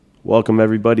Welcome,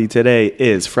 everybody. Today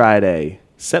is Friday,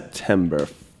 September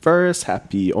 1st.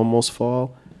 Happy almost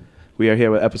fall. We are here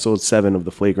with episode 7 of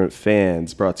The Flagrant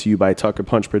Fans, brought to you by Tucker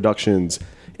Punch Productions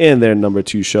and their number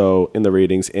 2 show in the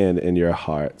ratings and in your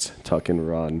hearts, Tuck and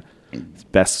Run.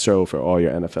 Best show for all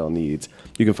your NFL needs.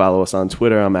 You can follow us on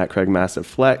Twitter. I'm at Craig Massive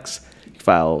Flex. You can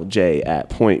follow Jay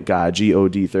at PointGod,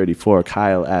 GOD34,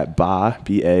 Kyle at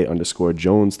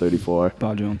BA_Jones34.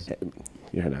 Bob Jones.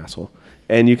 You're an asshole.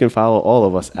 And you can follow all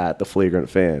of us at The Flagrant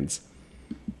Fans.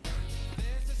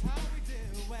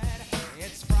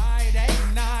 It's Friday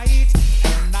night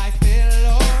and I feel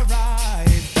alright.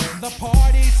 The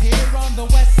party's here on the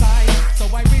west side, so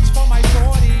I reach for my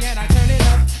 40 and I turn it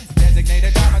up.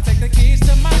 Designated driver, take the keys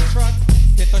to my truck.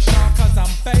 Hit the shop cause I'm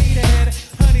faded.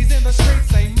 Honey's in the streets,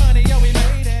 say money, yo, we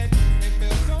made it. It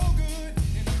feels so good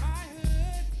in my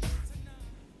hood tonight.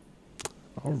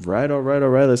 All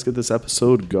right. Let's get this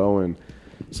episode going.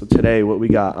 So today, what we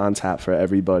got on tap for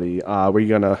everybody, we're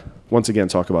going to once again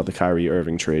talk about the Kyrie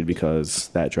Irving trade because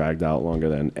that dragged out longer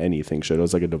than anything should. It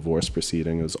was like a divorce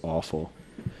proceeding. It was awful.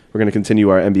 We're going to continue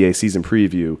our NBA season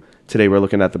preview. Today, we're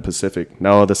looking at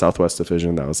the Southwest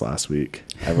Division. That was last week.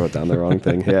 I wrote down the wrong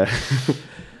thing here.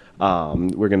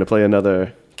 We're going to play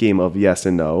another game of yes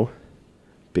and no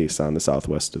based on the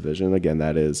Southwest Division. Again,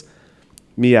 that is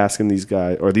me asking these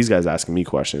guys, or these guys asking me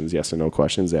questions, yes or no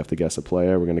questions. They have to guess a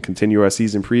player. We're going to continue our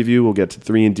season preview. We'll get to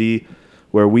 3 and D,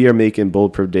 where we are making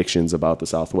bold predictions about the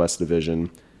Southwest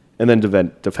Division, and then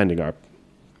defending our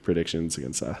predictions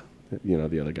against the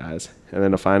other guys. And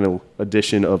then a final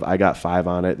edition of I Got 5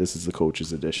 on It. This is the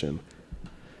coach's edition.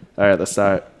 All right, let's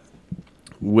start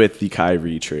with the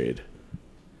Kyrie trade.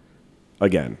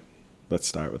 Again, let's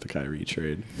start with the Kyrie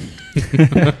trade.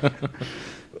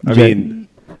 I mean,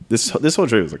 this whole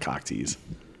trade was a cock tease.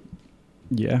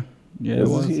 Yeah, it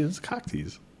was. It was a cock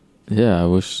tease. Yeah, I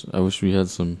wish we had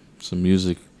some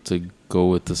music to go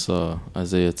with this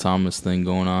Isaiah Thomas thing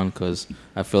going on, because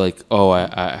I feel like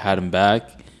I had him back,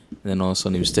 and then all of a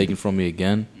sudden he was taken from me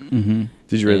again. Mm-hmm.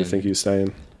 Did you really think he was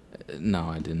staying? No,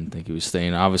 I didn't think he was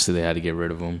staying. Obviously, they had to get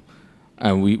rid of him,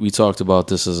 and we talked about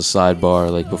this as a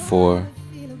sidebar like before.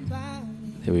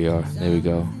 Here we are. There we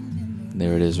go.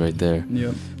 There it is, right there.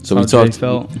 Yep. So How we talked. Jay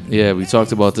felt. Yeah, we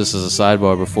talked about this as a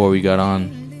sidebar before we got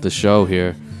on the show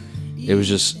here. It was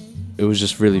just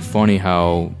really funny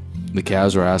how the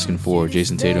Cavs were asking for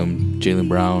Jason Tatum, Jaylen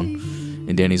Brown,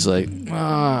 and Danny's like,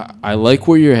 I like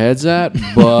where your head's at,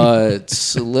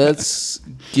 but let's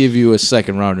give you a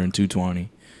second rounder in 220.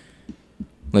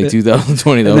 Like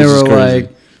 2020, that was just crazy. They were like,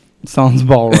 sounds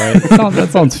about right. That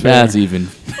sounds fair. That's even.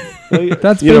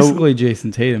 That's basically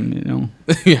Jason Tatum, you know.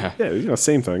 Yeah. Yeah,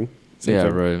 same thing. Yeah,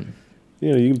 right.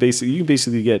 You can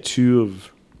basically get 2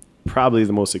 of probably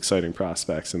the most exciting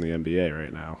prospects in the NBA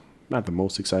right now. Not the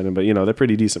most exciting, but they're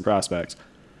pretty decent prospects.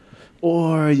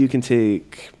 Or you can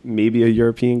take maybe a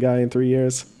European guy in 3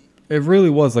 years. It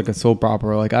really was like a soap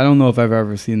opera. Like, I don't know if I've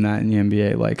ever seen that in the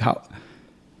NBA.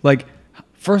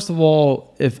 First of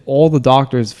all, if all the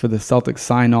doctors for the Celtics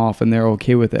sign off and they're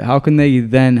okay with it, how can they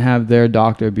then have their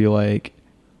doctor be like,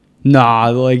 nah,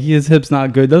 like his hip's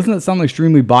not good? Doesn't it sound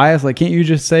extremely biased? Like, can't you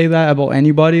just say that about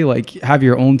anybody? Like, have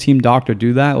your own team doctor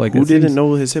do that? Like, who didn't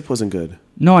know his hip wasn't good?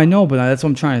 No, I know, but that's what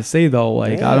I'm trying to say though.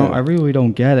 Like, yeah. I really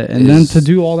don't get it. And then to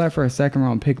do all that for a second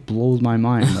round pick blows my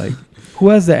mind. Like, who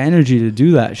has the energy to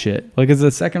do that shit? Like, is a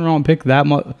second round pick that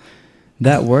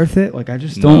worth it? Like, I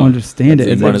just don't understand it.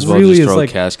 You It's might as well really just is throw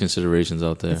like cash considerations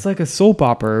out there. it's like a soap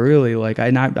opera, really. Like,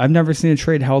 I've never seen a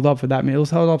trade held up for that. I mean, it was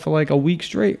held up for like a week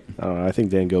straight. I don't know. I think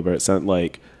Dan Gilbert sent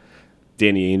like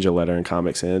Danny Ainge a letter in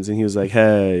Comic Sans, and he was like,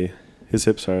 "Hey, his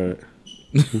hips hurt.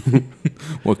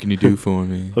 What can you do for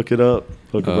me? Hook it up.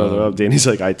 Hook your brother up." Danny's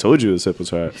like, "I told you his hip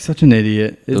was hurt." He's such an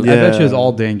idiot. I Yeah. bet you it's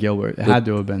all Dan Gilbert. It had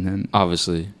to have been him.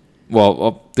 Obviously.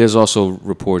 Well, there's also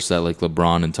reports that like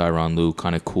LeBron and Tyronn Lue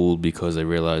kind of cooled because they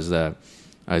realized that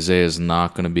Isaiah's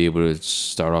not going to be able to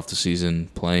start off the season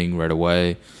playing right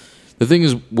away. The thing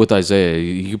is with Isaiah,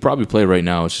 he could probably play right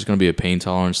now. It's just going to be a pain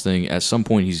tolerance thing. At some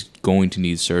point, he's going to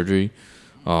need surgery.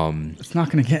 It's not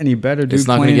going to get any better, dude. It's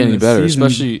not going to get any better,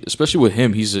 season. especially with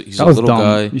him. He's a That was little dumb.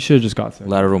 guy. You should have just got there.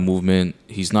 Lateral movement.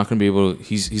 He's not going to be able to.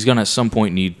 He's going to at some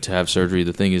point need to have surgery.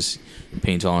 The thing is,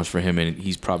 pain tolerance for him, and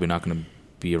he's probably not going to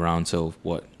be around till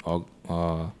what?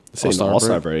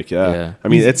 All-Star break, yeah. I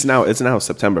mean, it's now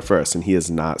September 1st, and he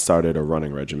has not started a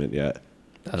running regimen yet.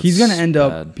 He's gonna end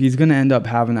up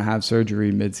having to have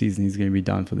surgery mid-season. He's gonna be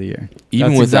done for the year.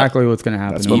 That's exactly what's gonna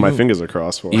happen. That's what my fingers are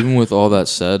crossed for. Even with all that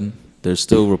said, there's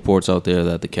still reports out there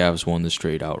that the Cavs won this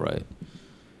trade outright.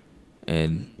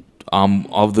 And I'm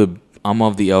of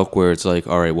the elk where it's like,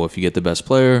 all right, well, if you get the best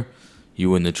player,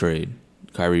 you win the trade.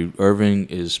 Kyrie Irving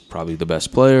is probably the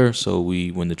best player, so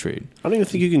we win the trade. I don't even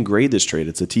think you can grade this trade.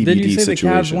 It's a TBD Didn't you say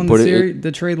situation. the Cavs won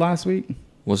the trade last week?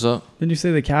 What's up? Didn't you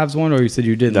say the Cavs won, or you said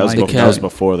you didn't That was, like that was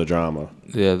before the drama.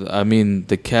 Yeah, I mean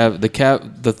that's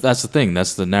the thing.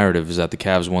 That's the narrative, is that the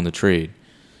Cavs won the trade,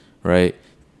 right?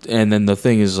 And then the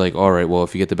thing is like, all right, well,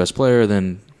 if you get the best player,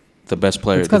 then the best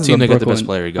player, the team that got the best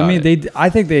player got it. I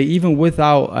think they even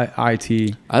without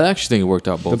IT, I actually think it worked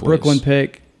out both ways. The Brooklyn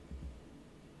pick,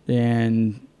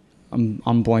 and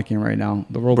I'm blanking right now.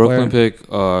 The role Brooklyn player. Pick,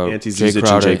 Jay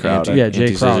Crowder. Yeah,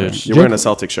 Jay Crowder. You're wearing a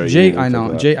Celtics shirt. I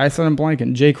know. I said I'm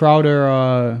blanking. Jay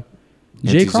Crowder.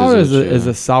 Jay Ante Crowder Zizic, is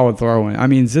a solid throw-in. I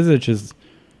mean, Zizic is.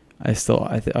 I still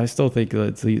think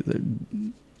that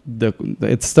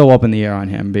it's still up in the air on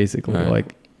him. Basically, right.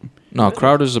 like. No,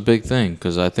 Crowder's a big thing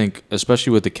because I think,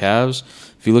 especially with the Cavs,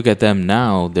 if you look at them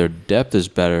now, their depth is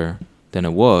better than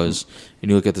it was, and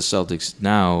you look at the Celtics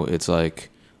now, it's like,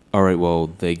 all right, well,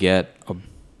 they get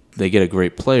a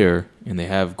great player, and they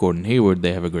have Gordon Hayward,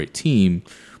 they have a great team,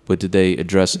 but did they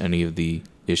address any of the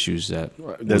issues that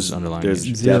was underlying?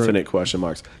 There's definite question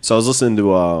marks. So I was listening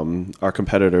to our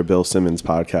competitor Bill Simmons'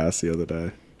 podcast the other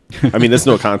day. I mean, there's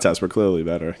no contest. We're clearly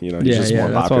better. He's just more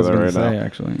popular right now.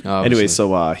 Actually. Anyway,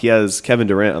 so he has Kevin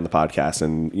Durant on the podcast,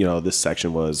 and this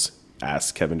section was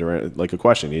ask Kevin Durant like a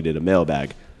question. He did a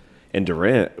mailbag, and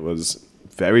Durant was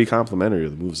very complimentary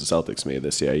of the moves the Celtics made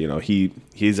this year.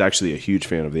 He's actually a huge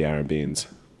fan of the Aaron Baines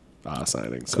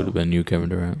signing. So. Could have been you, Kevin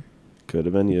Durant. Could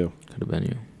have been you. Could have been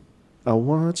you. I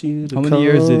want you to. How many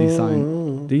years did he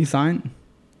sign? Did he sign?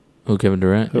 Oh, Kevin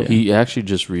Durant? Yeah. He actually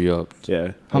just re-upped.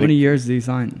 Yeah. How many years did he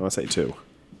sign? I want to say 2.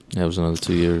 That was another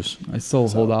 2 years. I still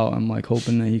hold out. I'm like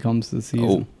hoping that he comes this season.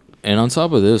 Oh, and on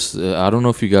top of this, I don't know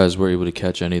if you guys were able to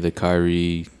catch any of the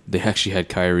Kyrie. They actually had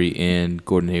Kyrie and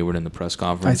Gordon Hayward in the press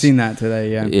conference. I seen that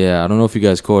today. Yeah. Yeah, I don't know if you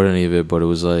guys caught any of it, but it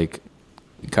was like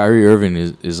Kyrie Irving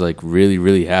is like really,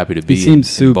 really happy to be in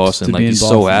Boston. Like he's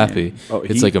so happy. Oh,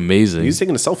 it's like amazing. He was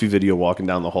taking a selfie video walking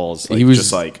down the halls. Like, he was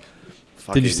just like.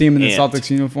 Did you see him in the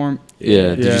Celtics uniform?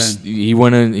 Yeah. He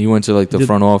went in. He went to like the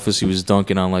front office. He was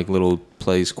dunking on like little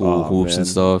play school hoops and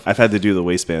stuff. I've had to do the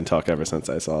waistband tuck ever since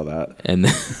I saw that. And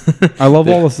I love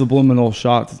all the subliminal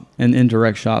shots and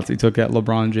indirect shots he took at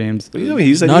LeBron James.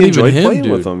 He said not he even enjoyed him, playing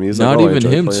dude. with him. He's not like, even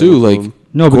him playing too. with Like him.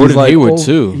 No, but Gordon Hayward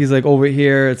too. He's like, over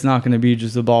here, it's not going to be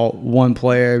just about one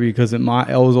player because I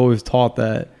was always taught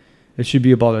that it should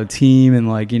be about a team and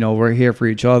we're here for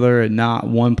each other and not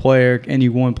one player. Any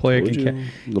one player can.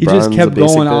 He just kept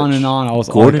going on and on. I was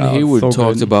Gordon Hayward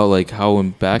talked about like how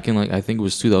back in like I think it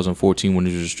was 2014 when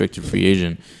he was a restricted free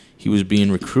agent, he was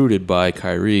being recruited by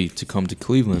Kyrie to come to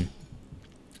Cleveland,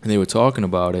 and they were talking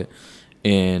about it.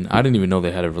 And I didn't even know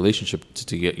they had a relationship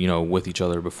to get with each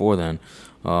other before then.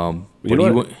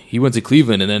 But he went to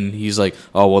Cleveland, and then he's like,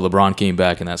 "Oh well, LeBron came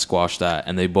back, and that squashed that."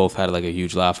 And they both had like a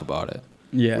huge laugh about it.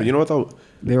 Yeah, well, you know what though?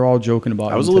 They were all joking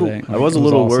about. I was a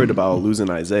little worried about losing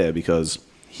Isaiah because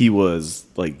he was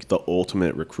like the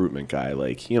ultimate recruitment guy.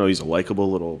 Like he's a likable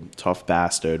little tough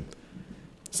bastard.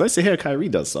 It's nice to hear Kyrie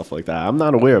does stuff like that. I'm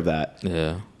not aware of that.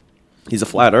 Yeah, he's a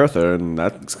flat earther, and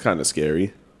that's kind of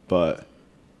scary. But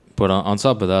on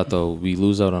top of that, though, we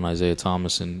lose out on Isaiah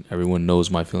Thomas, and everyone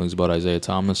knows my feelings about Isaiah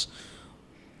Thomas.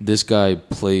 This guy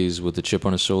plays with a chip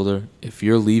on his shoulder. If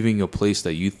you're leaving a place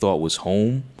that you thought was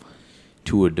home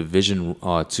to a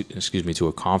to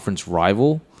a conference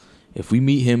rival, if we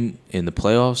meet him in the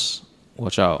playoffs,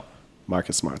 watch out.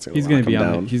 Marcus Smart's he's going to be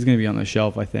on the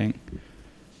shelf, I think.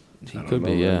 He could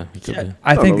be, yeah. He could be.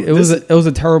 I think it was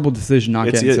a terrible decision not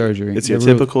getting surgery. It's your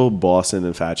typical Boston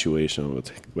infatuation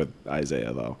with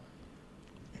Isaiah, though.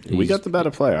 We got the better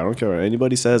player. I don't care what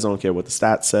anybody says. I don't care what the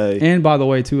stats say. And by the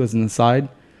way, too, as an aside,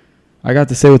 I got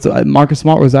to say Marcus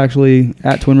Smart was actually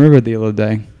at Twin River the other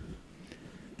day.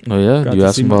 Oh yeah, did you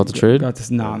ask him about the trade? No.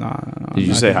 Did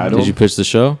you say hi to him? Did you pitch the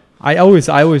show? I always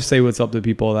say what's up to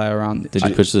people that are around. Did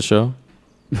you pitch the show?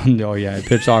 No, yeah, I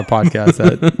pitched our podcast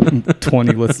that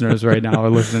 20 listeners right now are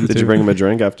listening. Did you bring him a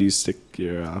drink after you stick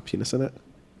your penis in it?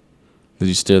 Did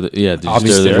you stir the? Yeah, did you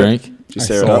stir the drink? Did you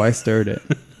stir it up? I stirred it.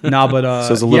 No, but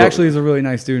he actually is a really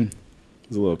nice dude.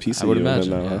 He's a little piece I of would you.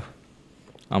 imagine. And, yeah.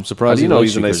 I'm surprised. How do you know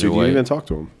he's a nice dude? You even talk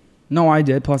to him? No, I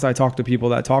did. Plus, I talked to people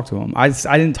that talked to him. I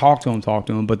didn't talk to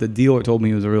him, but the dealer told me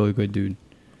he was a really good dude.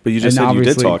 But you just said you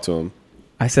did talk to him.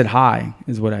 I said hi,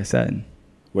 is what I said.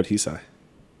 What'd he say?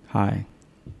 Hi.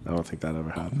 I don't think that ever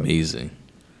happened. Amazing.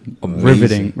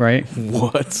 Riveting, right?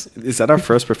 What? Is that our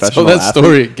first professional Tell that athlete?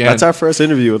 story again. That's our first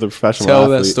interview with a professional Tell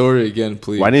athlete. that story again,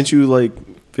 please. Why didn't you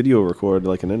video record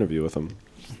an interview with him?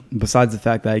 Besides the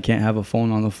fact that I can't have a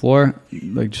phone on the floor,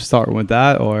 just starting with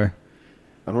that, or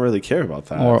I don't really care about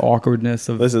that. or awkwardness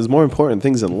of Listen, there's more important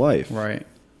things in life right.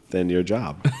 than your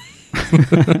job.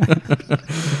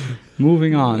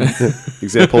 Moving on.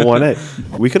 Example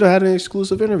 1A. We could have had an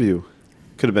exclusive interview.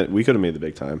 We could have made the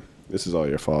big time. This is all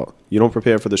your fault. You don't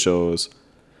prepare for the shows.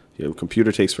 Your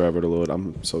computer takes forever to load.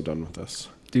 I'm so done with this.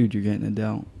 Dude, you're getting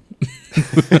Adele.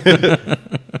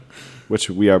 Which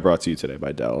we are brought to you today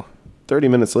by Dell. 30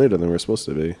 minutes later than we're supposed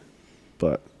to be.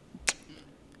 But,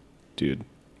 dude,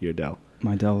 you're Dell.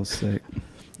 My Dell is sick.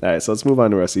 All right, so let's move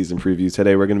on to our season preview.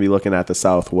 Today we're going to be looking at the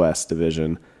Southwest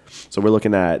Division. So we're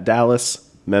looking at Dallas,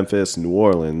 Memphis, New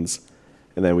Orleans,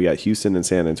 and then we got Houston and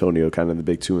San Antonio, kind of the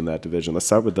big two in that division. Let's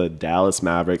start with the Dallas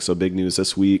Mavericks. So big news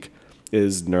this week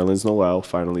is Nerlens Noel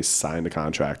finally signed a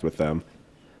contract with them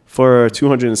for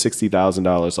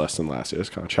 $260,000 less than last year's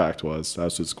contract was. That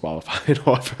was his qualified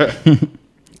offer.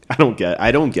 I don't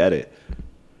get it.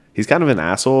 He's kind of an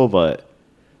asshole, but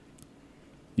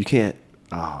you can't.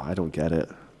 Oh, I don't get it.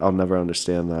 I'll never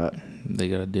understand that. They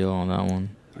got a deal on that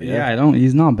one. Yeah, I don't.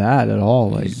 He's not bad at all.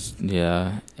 Like,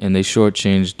 Yeah, and they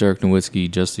shortchanged Dirk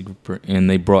Nowitzki and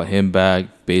they brought him back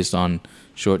based on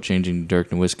shortchanging Dirk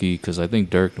Nowitzki because I think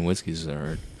Dirk Nowitzki's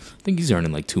he's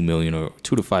earning like $2 million or $2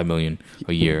 to $5 million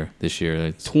a year this year.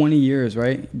 It's, 20 years,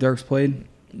 right? Dirk's played.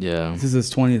 yeah, This is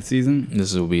his 20th season.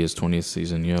 this will be his 20th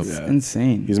season. Yep. Yeah.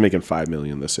 Insane. He's making $5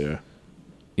 million this year.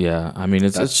 Yeah, I mean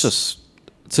it's That's- just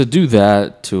to do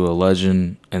that to a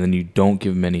legend and then you don't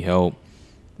give him any help.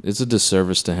 It's a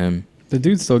disservice to him. The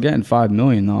dude's still getting $5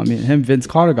 million though. I mean, Vince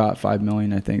Carter got $5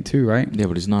 million, I think, too, right? Yeah,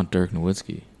 but he's not Dirk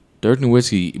Nowitzki.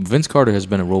 Vince Carter has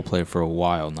been a role player for a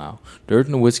while now. Dirk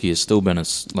Nowitzki has still been a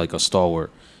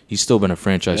stalwart. He's still been a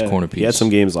franchise corner piece. He had some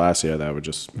games last year that were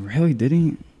just. Really? Did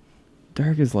he?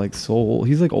 Dirk is like so old.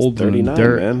 He's like older than 39,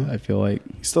 Dirk, man. I feel like.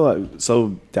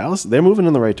 So Dallas, they're moving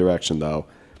in the right direction though.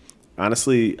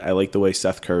 Honestly, I like the way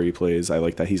Seth Curry plays. I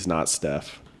like that he's not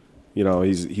Steph. You know,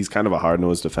 he's kind of a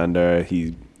hard-nosed defender.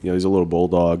 He's a little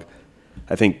bulldog.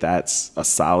 I think that's a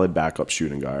solid backup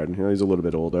shooting guard. You know, he's a little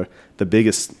bit older. The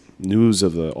biggest news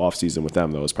of the offseason with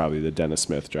them though is probably the Dennis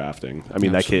Smith drafting. I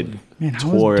mean, Absolutely. that kid Man,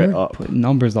 how tore is it Dirk up putting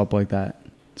numbers up like that?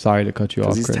 Sorry to cut you off,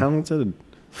 because he's Chris. talented.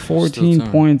 14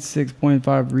 points,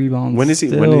 6.5 rebounds. When is he?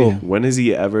 Still. When is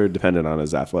he ever dependent on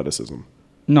his athleticism?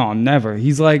 No, never.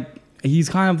 He's kind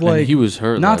of And like he was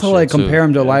hurt Not last to year, like too. compare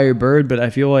him to Larry Bird, but I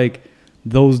feel like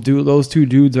those two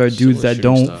dudes are dudes that shooting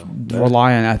don't style.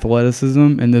 rely on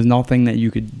athleticism, and there's nothing that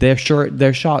you could. Their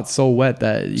shot's so wet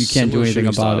that you can't do Similar anything shooting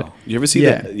about style. You ever see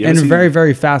it. that? Yeah, and very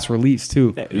very fast release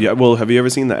too. Yeah, well, have you ever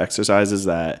seen the exercises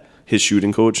that his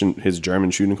shooting coach and his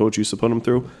German shooting coach used to put him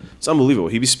through? It's unbelievable.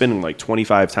 He'd be spinning like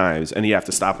 25 times, and he'd have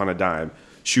to stop on a dime,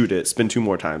 shoot it, spin 2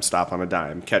 more times, stop on a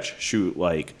dime, catch, shoot,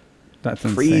 like That's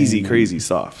crazy, insane, man. crazy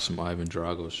stuff. Some Ivan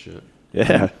Drago shit.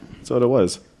 Yeah, that's what it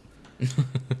was.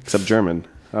 Except German.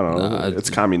 I don't know. Nah, It's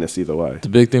communist either way. The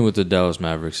big thing with the Dallas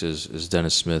Mavericks is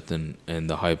Dennis Smith and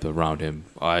the hype around him.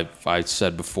 I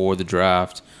said before the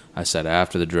draft, I said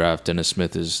after the draft, Dennis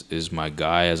Smith is my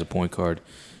guy as a point guard.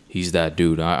 He's that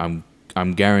dude. I'm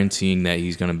guaranteeing that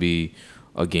he's going to be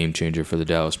a game changer for the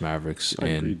Dallas Mavericks,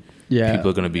 and Yeah,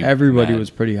 people are going to be Everybody mad. was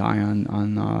pretty high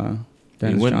on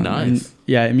Dennis went Johnson. ninth. And,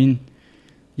 yeah, I mean,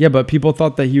 yeah, but people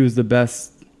thought that he was the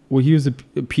best. Well, he was a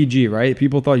PG, right?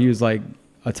 People thought he was like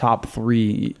a top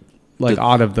 3, like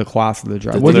out of the class of the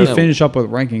draft. the What did thing he that- finish up with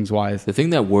rankings wise? The thing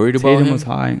that worried about Tatum him was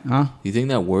high, huh? The thing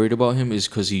that worried about him is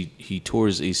because he tore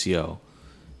his ACL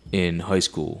in high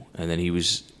school, and then he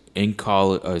was in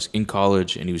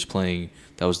college, and he was playing.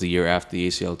 That was the year after the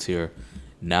ACL tear.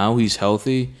 Now he's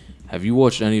healthy. Have you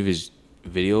watched any of his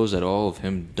videos at all of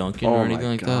him dunking or anything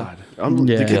like that? Yeah.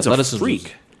 The kid's a Athleticism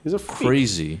freak. He's a freak.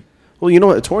 Crazy. Well, you know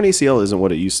what? A torn ACL isn't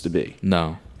what it used to be.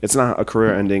 No, It's not a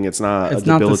career ending. It's not It's a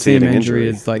not the same debilitating injury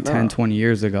as like No, 10, 20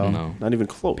 years ago. no. Not even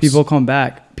close. People come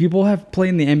back. People have played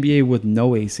in the NBA with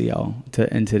no ACL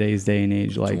in today's day and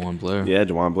age. Like Juwan Blair. Yeah,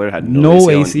 DeJuan Blair had no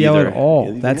ACL, ACL in at all.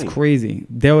 either That's game. crazy.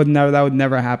 That would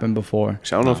never happen before.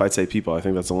 Actually, I don't know if I'd say people. I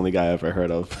think that's the only guy I've ever heard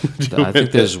of. I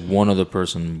think there's one other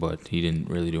person, but he didn't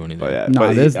really do anything. But yeah, No,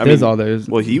 but there's others.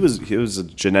 Well, he was a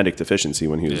genetic deficiency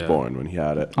when he was Yeah. born when he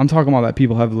had it. I'm talking about that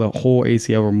people have the whole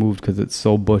ACL removed because it's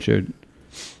so butchered.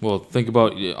 Well, think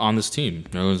about on this team.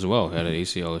 Nerlens Noel had an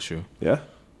ACL issue. Yeah,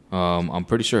 I'm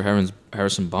pretty sure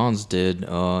Harrison Barnes did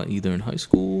either in high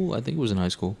school. I think it was in high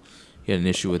school. He had an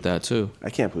issue with that too. I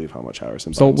can't believe how much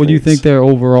Harrison. So Barnes what do you makes. think their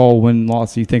overall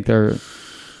win-loss? Do you think they're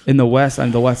in the West?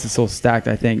 And the West is so stacked.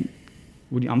 I think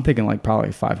I'm thinking like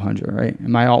probably 500, right?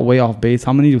 Am I all way off base?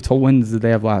 How many total wins did they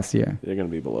have last year? They're going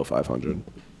to be below 500.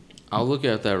 I'll look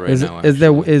at that right Is now. is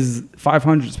there actually. is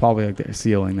 500 is probably like their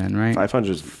ceiling then, right?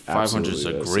 500 is 500 is a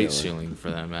absolutely great their ceiling for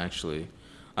them, actually.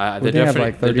 They have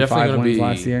like 35 wins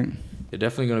last year. They're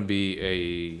definitely going to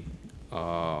be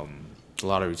a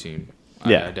lottery team.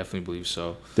 Yeah. I definitely believe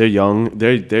so. They're young.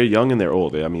 They're young and they're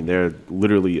old. I mean, they're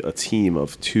literally a team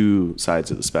of two sides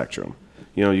of the spectrum.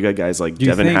 You know, you got guys like Do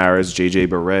you Devin think- Harris, JJ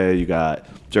Barea, you got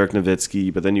Dirk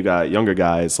Nowitzki, but then you got younger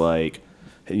guys like,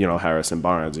 you know, Harrison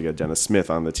Barnes. You got Dennis Smith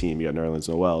on the team. You got Nerlens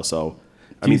Noel. So,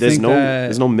 I Do you mean, there's think no that-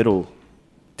 there's no middle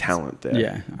talent there.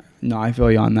 Yeah. No, I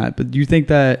feel you on that. But do you think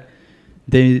that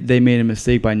they made a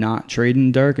mistake by not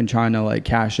trading Dirk and trying to like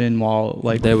cash in while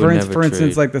like They would for never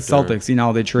instance trade like the Dirk. Celtics, you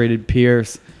know, they traded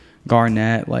Pierce,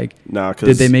 Garnett. Like, Nah,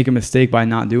 did they make a mistake by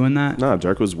not doing that? No,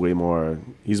 Dirk was way more.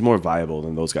 He's more viable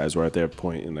than those guys were at their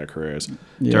point in their careers.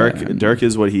 Yeah. Dirk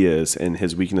is what he is, and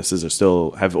his weaknesses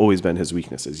have always been his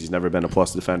weaknesses. He's never been a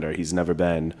plus defender. He's never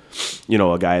been, you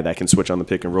know, a guy that can switch on the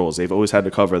pick and rolls. They've always had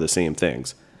to cover the same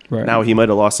things. Right. Now he might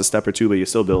have lost a step or two, but you're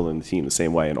still building the team the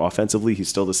same way. And offensively, he's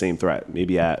still the same threat.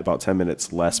 Maybe at about 10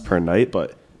 minutes less per night,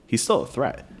 but he's still a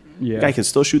threat. Yeah. The guy can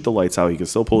still shoot the lights out. He can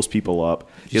still post people up.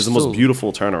 He has the most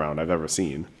beautiful turnaround I've ever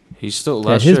seen. He's still Yeah,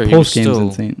 last his year. He was post game's still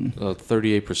insane.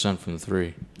 38% from the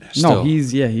three. No, Still.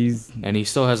 he's And he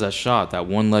still has that shot, that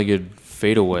one-legged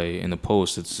fadeaway in the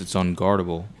post. It's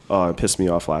unguardable. Oh, it pissed me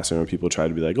off last year when people tried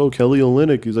to be like, "Oh, Kelly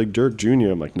Olynyk, he's like Dirk Jr."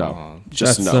 I'm like, no,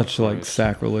 just that's no. such like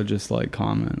sacrilegious like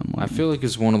comment. I'm I like, feel like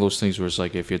it's one of those things where it's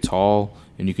like if you're tall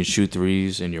and you can shoot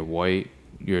threes and you're white,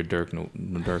 you're Dirk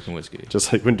Nowitzki.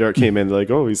 Just like when Dirk came in, like,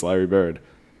 "Oh, he's Larry Bird."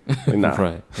 Like, nah.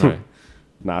 Right.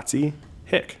 Nazi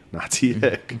Hick, Nazi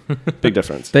Hick. Big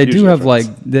difference. they Huge do have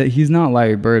difference. like he's not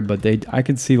Larry Bird, but I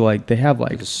could see like they have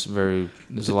like There's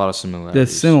a lot of similarities.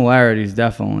 the similarities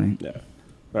definitely. Yeah.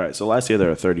 All right. So last year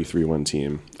they're a 33-win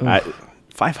team.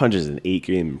 500 is an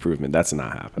 8-game improvement. That's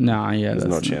not happening. Nah, yeah, There's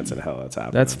no that's- chance in hell that's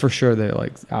happening. That's for sure. They're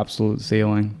like absolute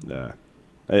ceiling. Yeah.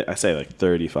 I say like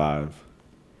 35,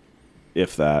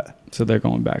 if that. So they're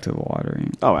going back to the lottery.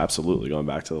 Oh, absolutely. Going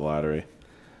back to the lottery.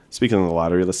 Speaking of the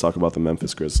lottery, let's talk about the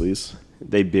Memphis Grizzlies.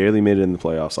 They barely made it in the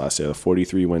playoffs last year, the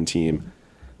 43-win team.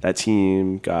 That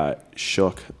team got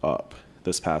shook up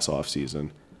this past offseason.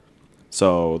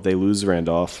 So they lose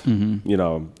Randolph. Mm-hmm. You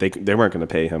know, they weren't going to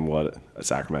pay him what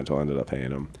Sacramento ended up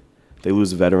paying him. They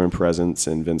lose veteran presence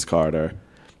in Vince Carter.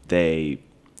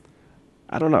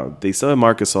 I don't know. They still have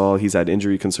Marc Gasol. He's had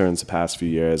injury concerns the past few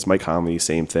years. Mike Conley,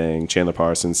 same thing. Chandler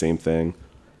Parsons, same thing.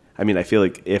 I mean, I feel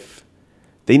like if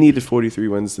they needed 43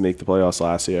 wins to make the playoffs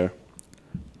last year,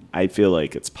 I feel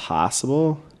like it's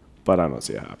possible, but I don't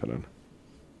see it happening.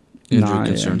 Injury Nah,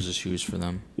 concerns is huge for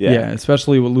them. Yeah.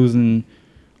 Especially with losing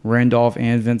Randolph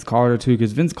and Vince Carter too,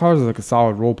 because Vince Carter's like a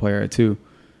solid role player too,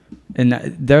 and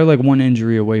they're like one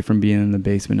injury away from being in the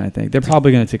basement. I think they're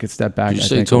probably going to take a step back. Did you I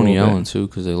say think, a Tony little bit. Allen too?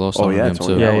 Because they lost Oh, on yeah. him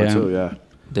Tony too. Allen, Yeah. too,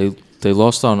 yeah. They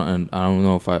lost out on, I don't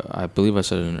know if I believe I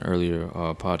said it in an earlier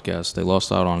podcast. They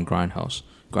lost out on Grindhouse.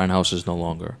 Grindhouse is no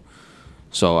longer.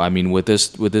 So I mean, with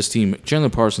this team, Chandler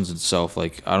Parsons itself,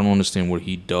 like I don't understand what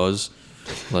he does,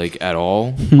 like at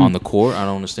all on the court. I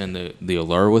don't understand the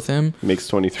allure with him. He makes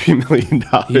 $23 million.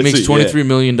 He makes $23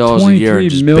 million a year and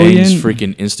just $23 million? bangs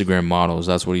freaking Instagram models.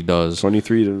 That's what he does.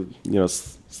 23 to,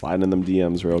 slide in them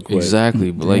DMs real quick. Exactly,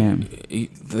 but Damn.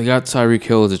 like they got Tyreek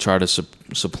Hill to try to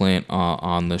supplant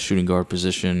on the shooting guard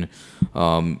position.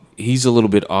 He's a little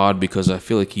bit odd because I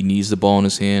feel like he needs the ball in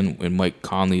his hand, and Mike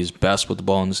Conley is best with the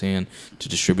ball in his hand to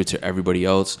distribute to everybody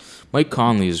else. Mike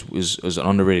Conley is an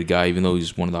underrated guy, even though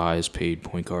he's one of the highest paid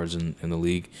point guards in the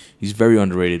league. He's very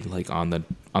underrated, like on the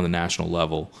national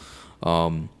level.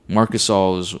 Marc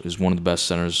Gasol is one of the best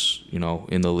centers,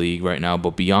 in the league right now.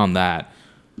 But beyond that,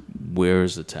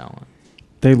 where's the talent?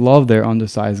 They love their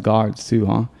undersized guards too,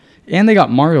 huh? And they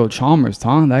got Mario Chalmers,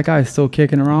 Tom. That guy's still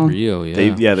kicking around. Rio, yeah.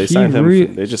 They He signed him. re-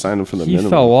 They just signed him for the He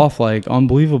minimum. fell off like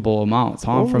unbelievable amounts,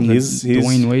 huh? Oh, From the he's-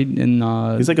 Dwayne Wade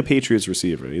and He's like a Patriots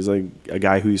receiver. He's like a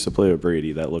guy who used to play with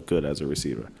Brady that looked good as a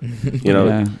receiver.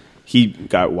 Yeah. He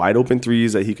got wide open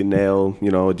threes that he could nail,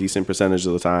 a decent percentage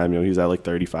of the time. He was at like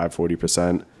 35,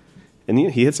 40%. And he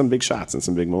hit some big shots in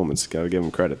some big moments. Got to give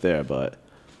him credit there. But,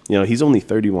 he's only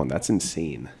 31. That's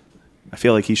insane. I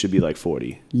feel like he should be like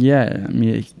 40. Yeah, I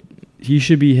mean, he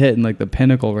should be hitting like the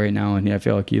pinnacle right now, and I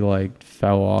feel like he like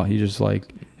fell off. He just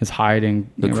like is hiding.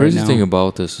 The right crazy now. thing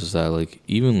about this is that like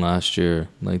even last year,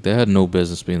 like they had no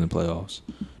business being in the playoffs,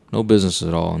 no business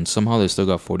at all, and somehow they still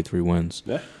got 43 wins.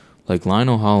 Yeah. Like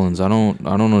Lionel Hollins, I don't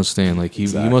understand. Like he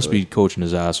must Exactly. be coaching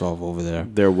his ass off over there.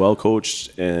 They're well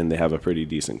coached and they have a pretty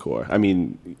decent core. I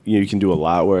mean, you can do a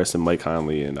lot worse than Mike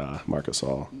Conley and Marc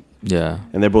Gasol. Yeah,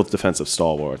 And they're both defensive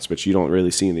stalwarts, which you don't really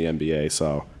see in the NBA.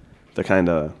 So they're kind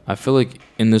of I feel like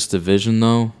in this division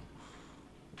though,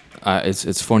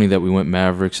 It's funny that we went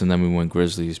Mavericks and then we went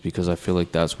Grizzlies because I feel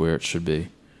like that's where it should be,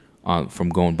 from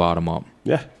going bottom up.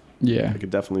 Yeah, Yeah. I could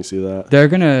definitely see that.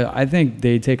 I think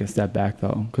they take a step back,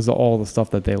 though, because of all the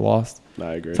stuff that they lost.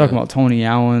 I agree. Talking about Tony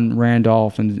Allen,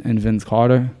 Randolph, and Vince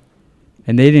Carter.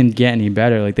 And they didn't get any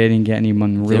better. Like, they didn't get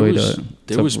anyone really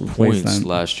there was replace points them.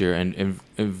 last year, and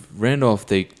Randolph,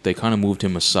 they kind of moved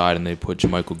him aside and they put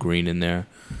JaMychal Green in there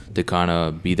to kind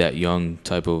of be that young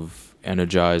type of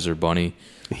energizer bunny.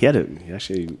 He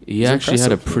actually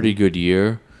had a pretty good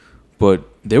year, but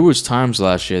there was times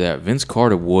last year that Vince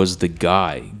Carter was the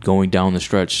guy going down the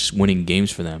stretch, winning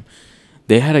games for them.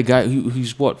 They had a guy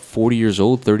who's 40 years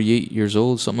old, 38 years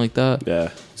old, something like that.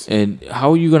 Yeah. And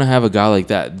how are you going to have a guy like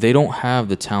that? They don't have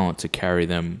the talent to carry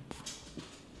them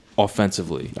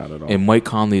offensively. Not at all. And Mike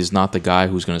Conley is not the guy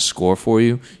who's going to score for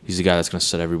you. He's the guy that's going to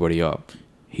set everybody up.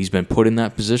 He's been put in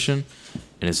that position,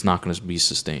 and it's not going to be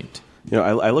sustained.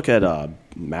 I look at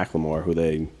Macklemore, who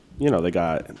they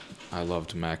got. I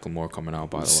loved Macklemore coming out,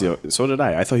 by the way. So did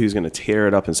I. I thought he was going to tear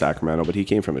it up in Sacramento, but he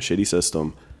came from a shitty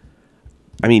system.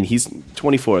 I mean, he's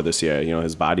 24 this year.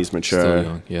 His body's mature. Still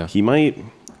young, yeah. He might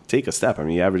take a step. I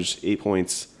mean, he averaged 8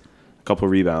 points, a couple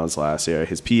rebounds last year.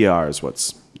 His PER is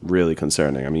what's really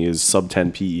concerning. I mean, he's sub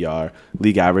 10 PER.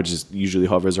 League average usually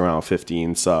hovers around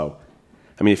 15. So,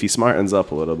 I mean, if he smartens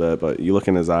up a little bit, but you look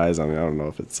in his eyes, I mean, I don't know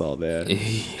if it's all there.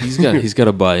 He's got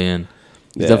to buy in.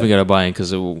 He's definitely got to buy in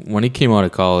because when he came out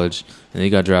of college and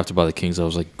he got drafted by the Kings, I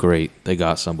was like, great, they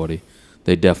got somebody.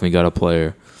 They definitely got a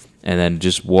player. And then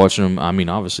just watching him, I mean,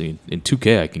 obviously, in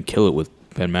 2K, I can kill it with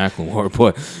Ben McLemore,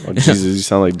 but... Oh, Jesus, you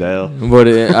sound like Dale. But,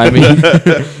 I mean...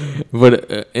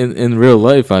 but in real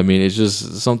life, I mean, it's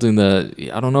just something that,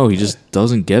 I don't know, he just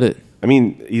doesn't get it. I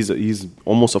mean, he's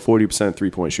almost a 40%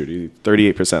 three-point shooter.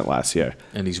 38% last year.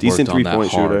 And he's decent worked on that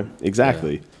three-point hard. shooter.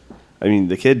 Exactly. Yeah. I mean,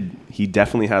 the kid, he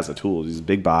definitely has the tools. He's a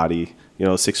big body,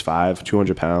 6'5",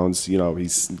 200 pounds.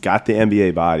 He's got the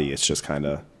NBA body. It's just kind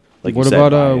of... Like what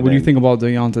do you think about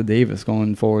Deonta Davis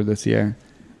going forward this year?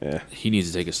 Yeah, he needs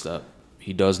to take a step.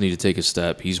 He does need to take a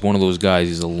step. He's one of those guys.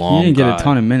 He's a long. He didn't guy. get a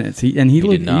ton of minutes. He's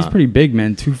pretty big,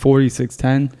 man. 240,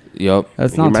 6'10". Yep,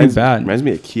 that's not too bad. Reminds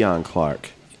me of Keon Clark.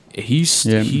 He's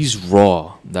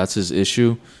raw. That's his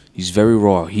issue. He's very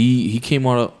raw. He came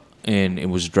out and it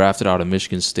was drafted out of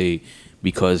Michigan State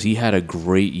because he had a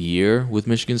great year with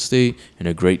Michigan State and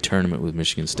a great tournament with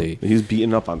Michigan State. He's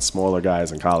beating up on smaller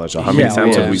guys in college. How many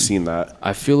times have we seen that?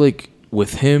 I feel like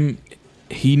with him,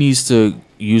 he needs to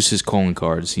use his calling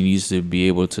cards. He needs to be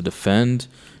able to defend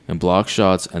and block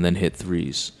shots and then hit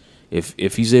threes. If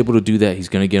he's able to do that, he's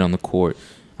going to get on the court.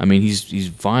 I mean, he's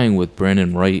vying with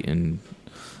Brandon Wright and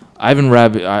Ivan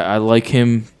Rabbit. I like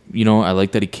him. I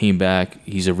like that he came back.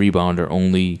 He's a rebounder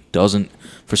only.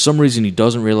 For some reason, he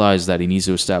doesn't realize that he needs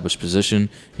to establish position,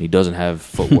 and he doesn't have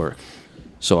footwork.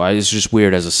 So it's just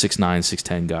weird as a 6'9",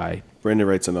 6'10" guy. Brandon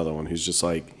Wright's another one who's just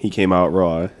like, he came out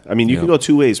raw. I mean, you can go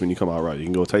two ways when you come out raw. You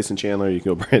can go Tyson Chandler, you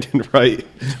can go Brandon Wright.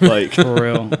 Like, for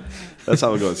real. That's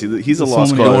how it goes. He's a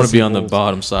lost cause. You don't want to be on the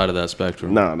bottom side of that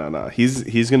spectrum. No.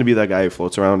 He's going to be that guy who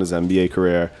floats around his NBA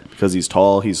career because he's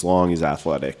tall, he's long, he's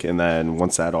athletic. And then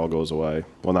once that all goes away,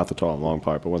 well, not the tall and long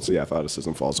part, but once the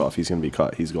athleticism falls off, he's going to be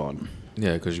cut. He's gone.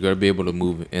 Yeah, because you got to be able to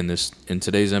move in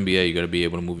today's NBA. You got to be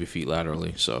able to move your feet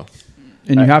laterally. So,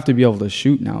 and you have to be able to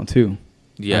shoot now too.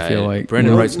 Yeah, I feel like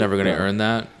Brandon Wright's never going to earn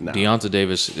that. No. Deonta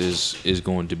Davis is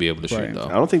going to be able to shoot though.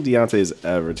 I don't think Deonta has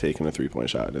ever taken a 3-point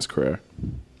shot in his career.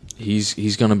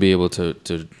 He's going to be able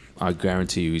to. I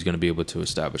guarantee you, he's going to be able to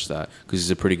establish that because he's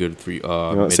a pretty good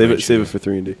save it for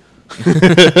 3-and-D.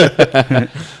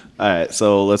 All right,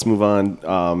 so let's move on.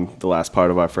 The last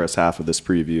part of our first half of this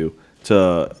preview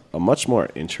to a much more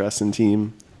interesting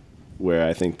team, where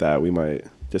I think that we might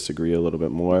disagree a little bit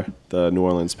more. The New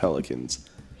Orleans Pelicans.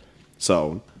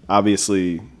 So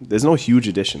obviously, there's no huge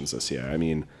additions this year. I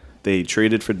mean, they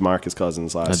traded for DeMarcus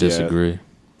Cousins last year. I disagree.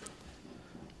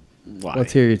 Why?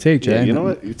 Let's hear your take, Jay. Yeah, you know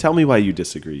what? You tell me why you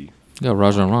disagree. Yeah,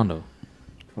 Rajon Rondo.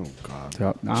 Oh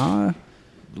God. Nah.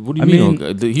 What do you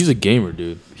mean? He's a gamer,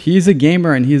 dude. He's a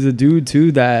gamer, and he's a dude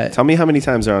too that. Tell me how many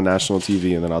times they're on national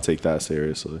TV, and then I'll take that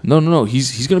seriously. No.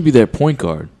 He's gonna be their point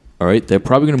guard. All right, they're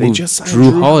probably gonna move just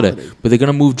Drew Holiday, but they're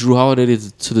gonna move Drew Holiday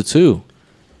to the 2.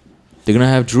 They're gonna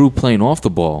have Drew playing off the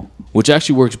ball, which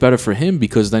actually works better for him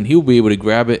because then he'll be able to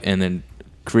grab it and then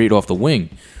create off the wing.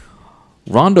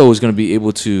 Rondo is gonna be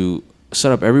able to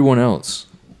set up everyone else.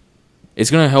 It's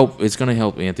gonna help. It's gonna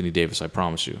help Anthony Davis. I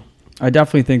promise you. I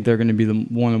definitely think they're going to be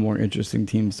one of the more interesting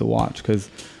teams to watch because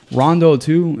Rondo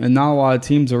too, and not a lot of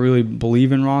teams are really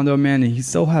believe in Rondo, man. And he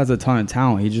still has a ton of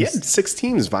talent. He had 6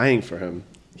 teams vying for him.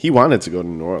 He wanted to go to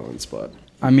New Orleans, but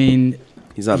I mean,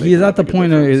 He's not. He's making at that the big a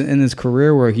point difference. in his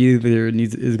career where he either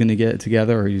is going to get it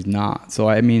together or he's not. So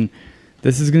I mean,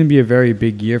 this is going to be a very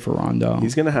big year for Rondo.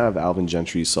 He's gonna have Alvin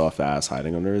Gentry's soft ass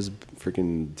hiding under his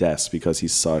freaking desk because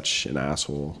he's such an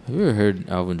asshole. Have you ever heard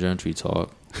Alvin Gentry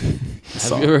talk? Have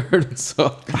Soft. you ever heard him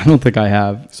talk? I don't think I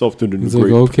have. Soft under the He's like,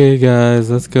 grape. okay, guys,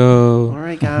 let's go. All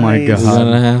right, guys. my God. We're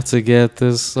gonna have to get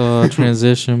this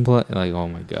transition play. Like, oh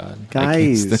my god, I can't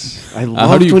Guys, I How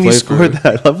loved do you when you play for scored it?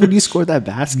 that. I love when you scored that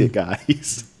basket,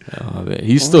 guys. Oh, man.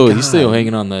 He's Oh my still God.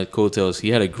 hanging on that coattails. He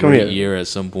had a Come great here. year at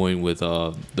some point with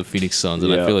the Phoenix Suns,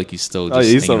 and Yeah. I feel like he's still just Oh, yeah,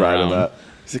 he's still hanging riding around. that.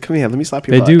 He said, "Come here, let me slap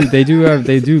your They butt." do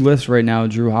they do list right now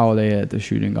Drew Holiday at the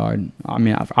shooting guard. I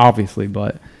mean, obviously,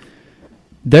 but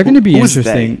they're going to be Who's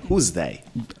interesting. They? Who's they?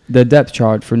 The depth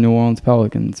chart for New Orleans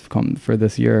Pelicans come for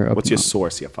this year. What's your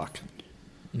source? You fuck.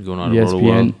 You going on a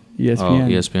ESPN? ESPN. Oh,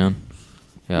 ESPN.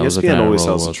 Yeah, I was looking ESPN at always Roto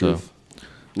tells the World, too. truth.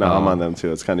 No, I'm on them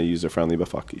too. It's kind of user friendly, but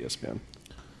fuck ESPN.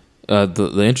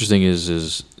 The interesting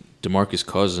is DeMarcus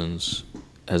Cousins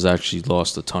has actually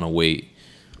lost a ton of weight,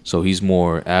 so he's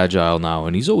more agile now,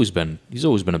 and he's always been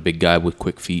a big guy with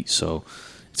quick feet. So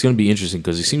it's gonna be interesting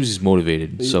because he seems he's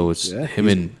motivated. So it's Yeah, him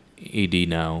and AD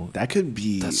now. That could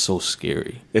be That's so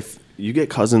scary. if you get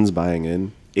Cousins buying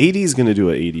in. AD is going to do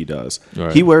what AD does.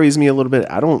 Right. He worries me a little bit.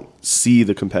 I don't see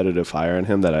the competitive fire in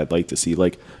him that I'd like to see.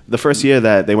 Like the first year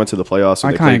that they went to the playoffs and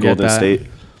I they played kinda get Golden that. State.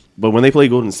 But when they played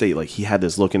Golden State, like he had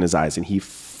this look in his eyes and he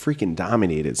freaking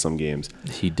dominated some games.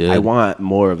 He did. I want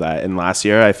more of that. And last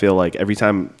year, I feel like every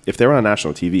time, if they were on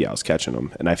national TV, I was catching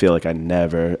them. And I feel like I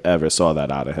never, ever saw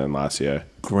that out of him last year.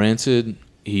 Granted,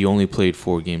 he only played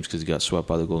 4 games because he got swept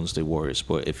by the Golden State Warriors.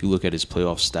 But if you look at his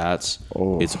playoff stats,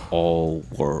 it's all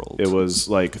world. It was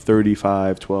like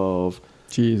 35, 12.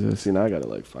 Jesus. See, now I got to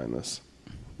like find this.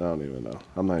 I don't even know.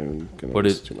 I'm not even going to But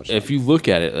waste too much time. if you look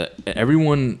at it,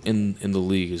 everyone in the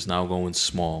league is now going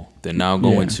small. They're now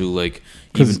going Yeah. to like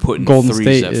Because even putting Golden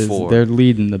threes State at is 4. they're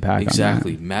leading the pack.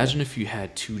 Exactly. Imagine if you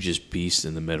had 2 just beasts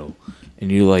in the middle,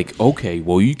 and you're like, okay,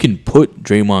 well you can put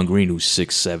Draymond Green, who's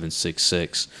 6'7",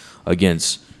 6'6",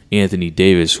 against Anthony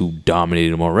Davis, who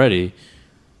dominated him already.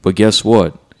 But guess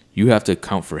what? You have to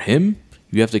account for him.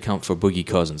 You have to account for Boogie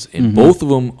Cousins, and both of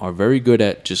them are very good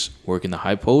at just working the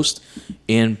high post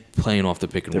and playing off the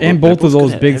pick and roll. And They're both of both good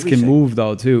those at bigs can everything. move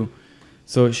though too,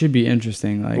 so it should be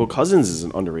interesting. Like Well, Cousins is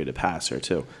an underrated passer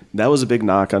too. That was a big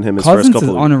knock on him his Cousins first is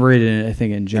couple. underrated, I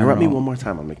think, in general. Interrupt me one more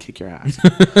time, I'm gonna kick your ass.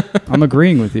 I'm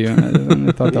agreeing with you.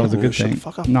 I thought that was a good Shut the thing.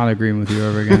 fuck up. Not agreeing with you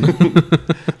ever again.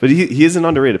 But he is an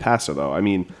underrated passer though. I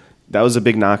mean, that was a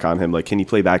big knock on him. Like, can he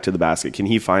play back to the basket? Can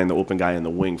he find the open guy in the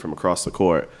wing from across the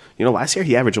court? You know, last year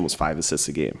he averaged almost 5 assists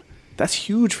a game. That's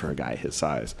huge for a guy his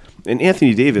size. And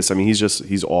Anthony Davis, I mean,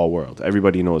 he's all world.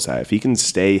 Everybody knows that. If he can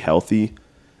stay healthy,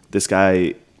 this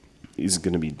guy is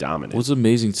going to be dominant. What's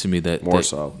amazing to me that More they,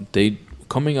 so. they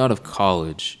coming out of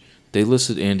college, they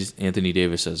listed Anthony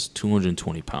Davis as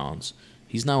 220 pounds.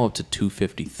 He's now up to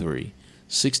 253,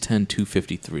 6'10",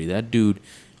 253. That dude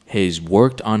has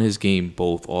worked on his game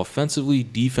both offensively,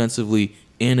 defensively,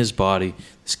 and his body.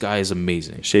 This guy is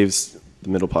amazing. Shaves the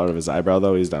middle part of his eyebrow,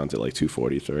 though. He's down to like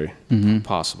 243.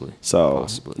 Possibly. So,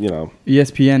 Possibly. you know,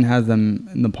 ESPN has them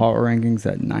in the power rankings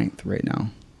at 9th right now.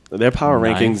 their power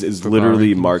Ninth rankings is for power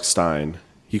literally rankings? Mark Stein.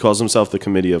 He calls himself the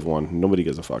committee of one. Nobody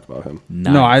gives a fuck about him.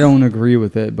 No, I don't agree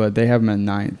with it, but they have them at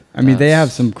 9th. I mean, they That's-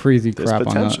 have some crazy There's crap on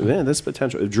potential. that. Yeah, there's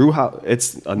potential. If Drew,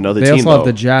 it's another They team, also though. have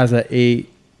the Jazz at 8.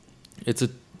 It's a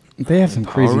They have some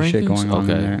power crazy shit rankings? going on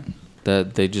in Okay. there.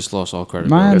 That they just lost all credit.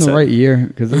 Am I on Like I the said- right year?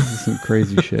 Because this is some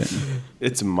crazy shit.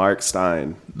 It's Mark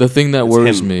Stein. The thing that It's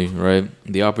worries him. me, right?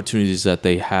 The opportunities that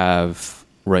they have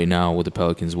right now with the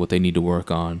Pelicans, what they need to work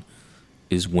on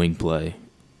is wing play.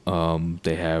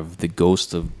 They have the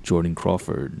ghost of Jordan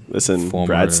Crawford. Listen, former,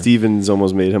 Brad Stevens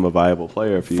almost made him a viable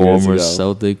player a few years former ago.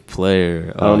 Celtic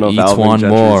player. I don't know if Alvin Etuan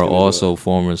Gentry's Moore, gonna do also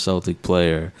former Celtic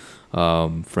player.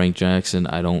 Frank Jackson,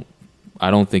 I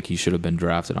don't think he should have been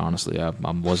drafted. Honestly, I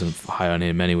wasn't high on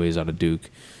him anyways out of Duke.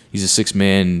 He's a 6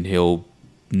 man. He'll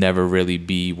never really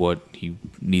be what he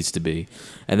needs to be.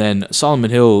 And then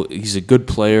Solomon Hill, he's a good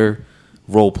player,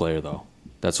 role player though.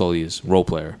 That's all he is, role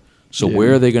player. So Yeah.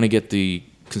 where are they going to get the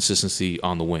consistency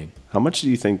on the wing? How much do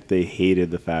you think they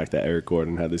hated the fact that Eric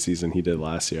Gordon had the season he did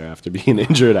last year after being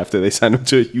injured after they signed him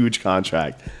to a huge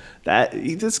contract?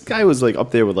 This guy was like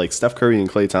up there with like Steph Curry and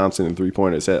Klay Thompson in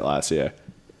 3-pointers hit last year,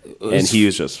 and he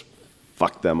was just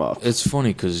fucked them up. It's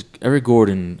funny because Eric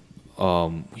Gordon,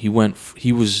 he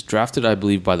was drafted, I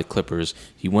believe, by the Clippers.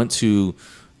 He went to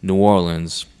New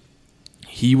Orleans.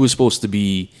 He was supposed to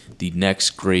be the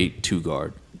next great 2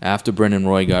 guard. After Brendan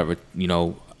Roy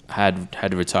had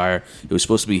to retire. It was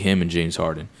supposed to be him and James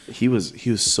Harden, He was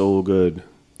so good.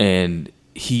 and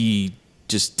he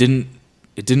just didn't.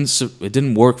 It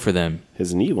didn't work for them.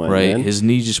 His knee went, Right, man. his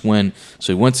knee just went.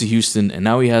 So he went to Houston, and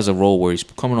now he has a role where he's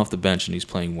coming off the bench and he's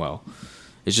playing well.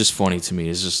 It's just funny to me.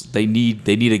 It's just they need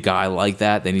a guy like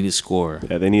that. They need a scorer.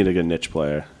 Yeah, they need a good niche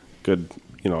player. Good,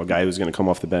 a guy who's going to come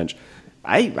off the bench.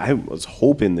 I was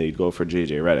hoping they'd go for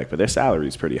J.J. Redick, but their salary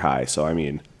is pretty high. So, I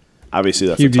mean, obviously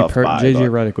that's He'd a tough be buy. JJ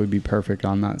but Redick would be perfect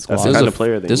on that squad. That's the kind of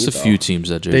player they There's need, a few though. teams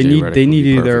that JJ They need Redick they would need be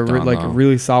either perfect on, like a though.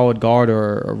 really solid guard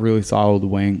or a really solid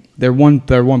wing. They're one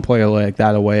player like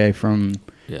that away from.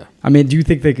 Yeah. I mean, do you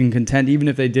think they can contend? Even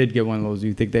if they did get one of those, do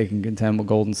you think they can contend with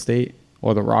Golden State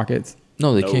or the Rockets?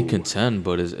 No, they No. can't contend,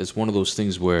 but it's one of those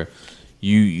things where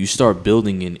you start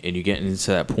building and you're getting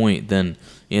into that point, then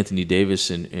Anthony Davis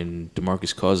and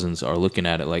DeMarcus Cousins are looking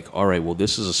at it like, all right, well,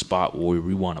 this is a spot where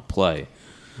we want to play.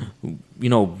 The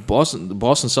Boston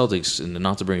Celtics, and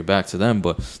not to bring it back to them,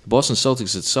 but the Boston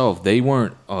Celtics itself, they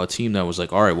weren't a team that was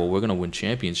like, all right, well, we're going to win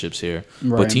championships here.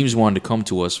 Right. But teams wanted to come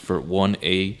to us for, one,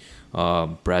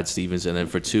 Brad Stevens, and then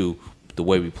for two, the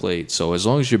way we played. So as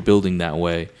long as you're building that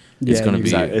way, it's Yeah, going to be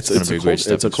exactly. it's going to be a great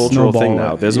step. It's a cultural thing Snowball,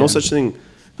 now. There's yeah. no such thing.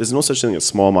 There's no such thing as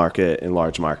small market and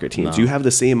large market teams. No. You have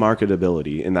the same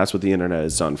marketability, and that's what the internet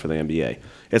has done for the NBA.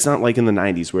 It's not like in the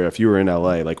 90s where if you were in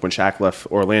LA, like when Shaq left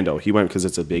Orlando, he went because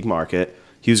it's a big market.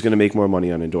 He was going to make more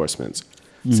money on endorsements.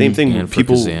 Same thing. And for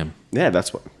People. Kazam. Yeah,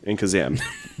 that's what. And Kazam.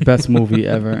 Best movie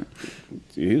ever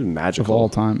He was magical. of all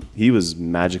time. He was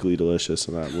magically delicious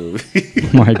in that movie.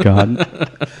 Oh my God,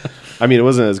 I mean, it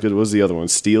wasn't as good. What was the other one?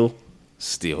 Steel?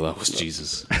 Steel, that was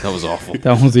Jesus. That was awful.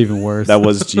 that one's even worse. That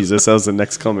was Jesus. That was the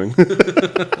next coming.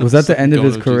 Was that the end of Going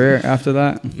his with career after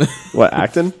that? What,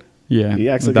 acting? Yeah, He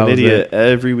acts like that an was idiot it.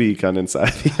 every week on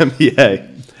Inside the NBA.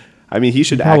 I mean, he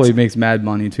should Probably act. makes mad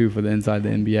money too for the Inside the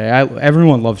NBA.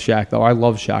 Everyone loves Shaq though. I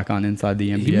love Shaq on Inside the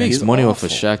NBA. He makes He's money off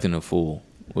of awful. Shaq and a fool,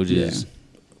 which is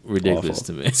ridiculous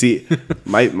Awful. to me. See,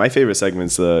 my favorite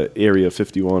segment's the Area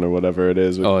 51 or whatever it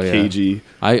is with Oh, yeah. KG.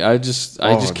 I just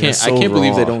they're can't so I can't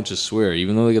believe they raw. don't just swear,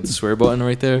 even though they got the swear button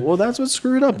right there. Well, that's what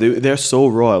screwed up. They're so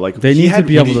raw. Like They he need had- to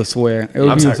be able to swear. It would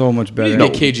I'm be sorry. so much We better.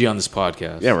 need to get KG on this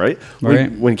podcast. Yeah, right.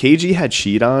 Right. When KG had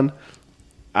Sheet on,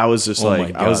 I was just Oh my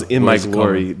like, I was God. in Where's my it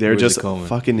glory. coming? They're Where's just it coming?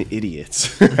 fucking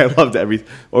idiots. I loved everything.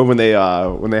 Or when they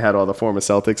had all the former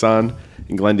Celtics on,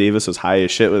 and Glenn Davis was high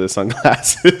as shit with his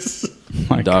sunglasses.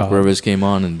 My Doc God. Rivers came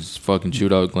on and just fucking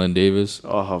chewed out Glenn Davis.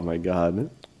 Oh my god.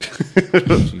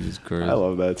 Jesus Christ. I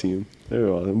love that team. They're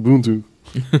all Ubuntu.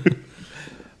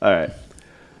 All right.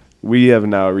 We have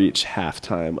now reached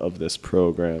halftime of this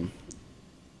program,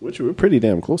 which we're pretty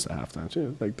damn close to halftime,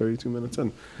 too. Like 32 minutes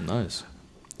in. Nice.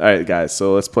 All right, guys.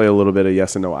 So let's play a little bit of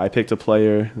yes and no. I picked a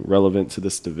player relevant to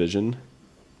this division.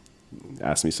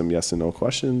 Ask me some yes and no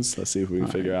questions. Let's see if we can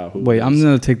figure out who. Wait, it I'm is.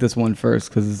 gonna take this one first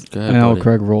because Go I ahead, know buddy.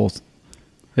 Craig rolls.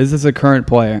 Is this a current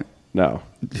player? No.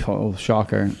 Oh,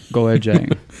 shocker! Go ahead, Jay.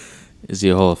 Is he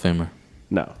a Hall of Famer?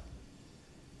 No.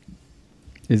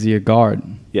 Is he a guard?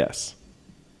 Yes.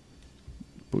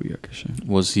 Booyakasha.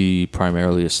 Was he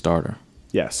primarily a starter?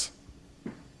 Yes.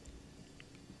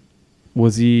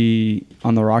 Was he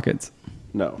on the Rockets?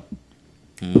 No.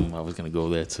 I was gonna go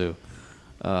there too.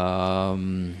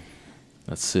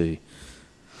 Let's see.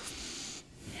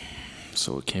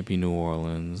 So it can't be New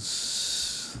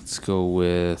Orleans. Let's go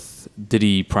with. Did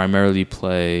he primarily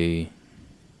play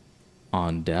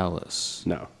on Dallas?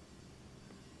 No.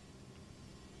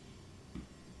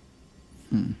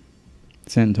 San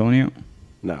Antonio?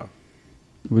 No.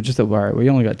 We're just all right. We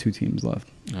only got 2 teams left.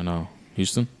 I know.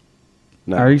 Houston?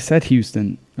 No. I already said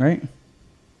Houston, right?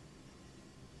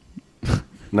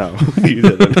 No. You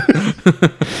didn't.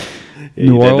 Yeah,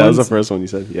 New you did. That was the Orleans? first one you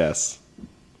said. Yes.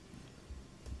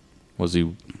 Was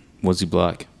he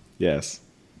black? Yes.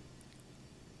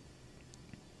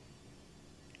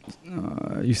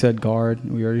 You said guard.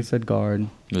 We already said guard.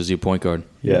 Was he a point guard?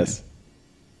 Yes.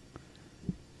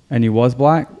 And he was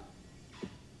black?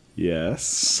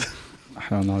 Yes. I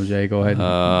don't know, Jay. Go ahead.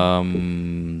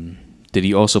 Did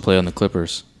he also play on the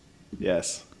Clippers?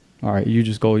 Yes. All right, you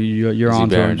just go. You're Was he on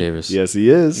to Baron him. Davis? Yes, he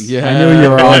is. Yeah. I knew you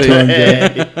were on to him,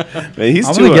 Jay. Man, he's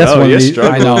I'm 2-0. gonna guess one. You're of these-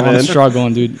 struggling, I know. man. I'm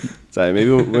struggling, dude. Sorry, maybe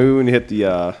when you hit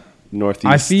the northeast.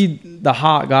 I feed the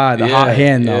hot guy, the hot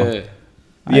hand, though. Yeah.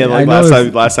 Yeah, like I know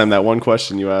last time that one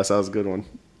question you asked, that was a good one.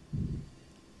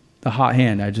 the hot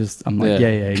hand. I'm like,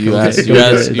 yeah. You go asked, ahead, you, go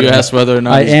asked, ahead. you asked whether or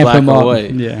not I he's amp black him or up.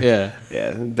 white. Yeah. Yeah.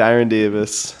 Yeah, Darren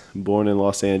Davis, born in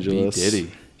Los Angeles.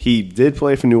 Diddy. He did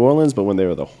play for New Orleans, but when they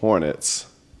were the Hornets.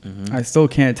 I still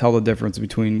can't tell the difference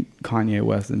between Kanye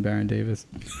West and Baron Davis.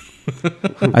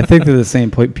 I think they're the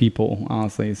same people,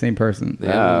 honestly, same person. They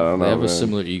I have, don't they know, have a man.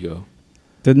 similar ego.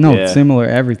 No, Yeah. similar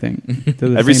everything. They're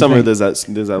the Every same summer thing. there's that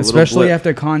little Especially blip.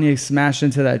 after Kanye smashed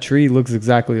into that tree, he looks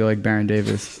exactly like Baron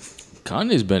Davis.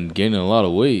 Kanye's been gaining a lot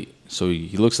of weight, so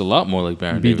he looks a lot more like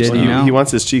Baron B. Davis Diddy now. now. He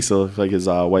wants his cheeks to look like his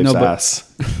wife's No, but-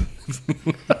 ass.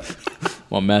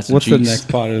 Well, massive What's cheeks. the next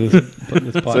part of this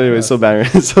podcast? So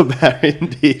anyway, so Baron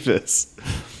Davis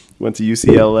went to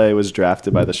UCLA, was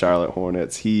drafted by the Charlotte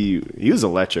Hornets. He was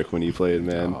electric when he played,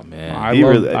 man. Oh man, I He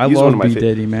love, really- I he's one love of my B. fa-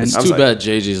 Diddy, man. it's I'm too sorry. bad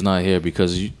JJ's not here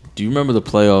because do you remember the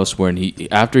playoffs when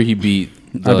after he beat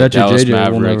the I bet you Dallas JJ will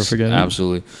never Mavericks? forget it.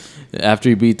 Absolutely. After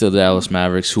he beat the Dallas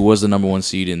Mavericks, who was the number 1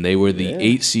 seed, and they were the Yeah,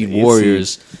 8 seed the 8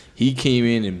 Warriors, he came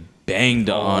in and banged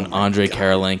on Andre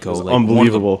Karolinko, was like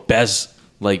unbelievable. one of the best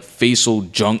like facial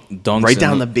dunks Right in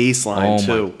down the baseline, oh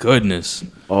too. my goodness!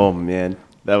 Oh man,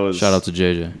 that was. Shout out to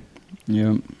JJ.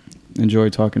 Yeah. Enjoy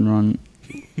talking run.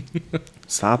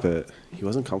 Stop it. He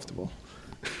wasn't comfortable.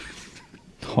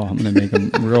 Oh, I'm gonna make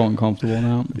him real uncomfortable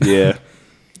now. Yeah.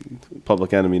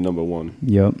 Public enemy number 1.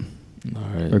 Yep. All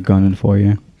We're right, gunning for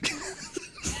you.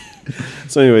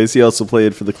 So, anyways, he also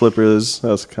played for the Clippers. That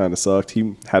was kind of sucked.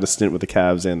 He had a stint with the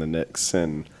Cavs and the Knicks,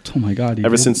 and Oh my God. he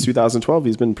ever did. since 2012,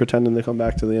 he's been pretending to come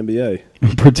back to the NBA.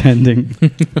 pretending.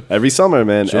 Every summer,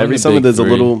 man. Join Every the summer, big there's three.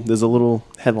 a little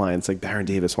headline. It's like Baron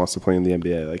Davis wants to play in the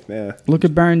NBA. Like, nah, Look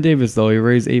at Baron Davis though. He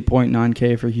raised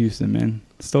 8.9K for Houston, man.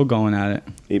 Still going at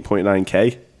it.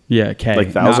 8.9K. Yeah, K. Like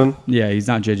 1,000? Not- Yeah, he's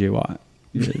not JJ Watt.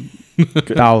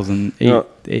 1,000, No.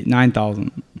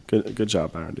 9,000. Good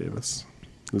job, Baron Davis.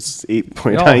 This is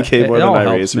 8.9K more it than all I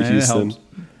helps, raised for man. It Houston. helps.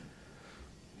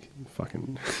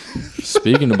 Fucking.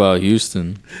 speaking about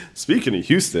Houston, Speaking of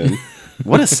Houston,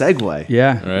 what a segue.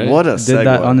 Yeah. Right? What a Did segue.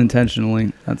 that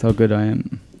unintentionally. That's how good I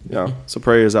am. Yeah. So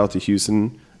prayers out to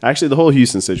Houston. Actually, the whole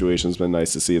Houston situation's been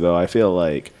nice to see, though. I feel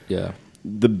like yeah,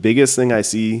 the biggest thing I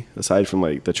see, aside from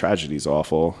like the tragedy's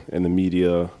awful and the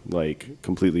media like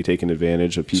completely taking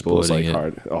advantage of people's like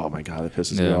Exploiting it. hard. Oh my god, it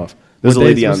pisses me Yeah. off. There's a What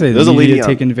lady they- on. what's it, There's a the lady media on.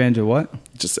 taking advantage of what?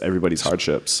 Just everybody's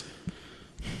hardships.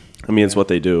 I mean, it's what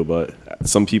they do, but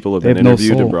some people have They been have no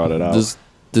interviewed soul. and brought it out.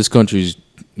 this country's,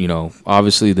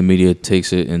 obviously the media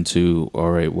takes it into,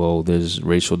 all right, well, there's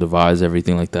racial divides,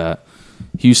 everything like that.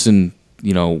 Houston,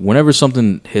 whenever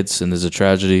something hits and there's a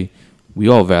tragedy, we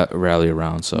all rally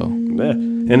around. So Yeah.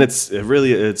 And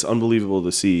it's unbelievable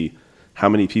to see how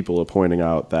many people are pointing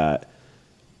out that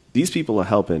these people are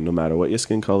helping no matter what your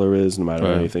skin color is, no matter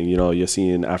Right. anything. You're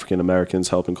seeing African Americans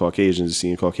helping Caucasians, you're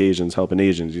seeing Caucasians helping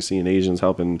Asians, you're seeing Asians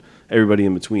helping everybody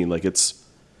in between. Like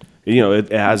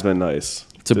it has been nice.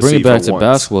 to bring see it back for to once.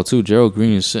 basketball too, Gerald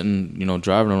Green is sitting,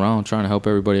 driving around trying to help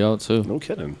everybody out too. No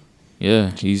kidding.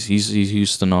 Yeah, he's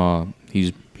Houston.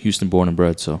 He's Houston born and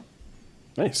bred. So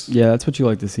Nice. Yeah, that's what you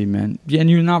like to see, man. Yeah, and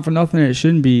you're not for nothing. It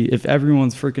shouldn't be, if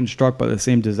everyone's freaking struck by the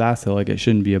same disaster, like it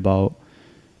shouldn't be about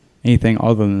anything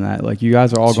other than that. Like you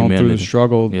guys are all It's going through the humanity.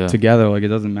 struggle Yeah. together. Like it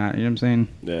doesn't matter. You know what I'm saying?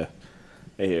 Yeah.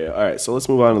 Hey, all right, so let's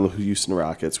move on to the Houston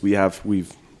Rockets.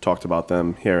 We've talked about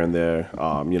them here and there.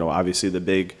 Obviously the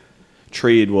big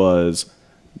trade was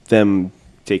them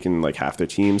taking like half their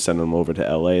team, sending them over to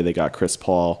LA. They got Chris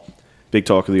Paul. Big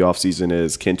talk of the offseason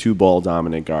is, can two ball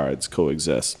dominant guards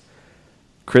coexist?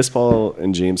 Chris Paul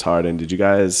and James Harden, did you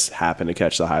guys happen to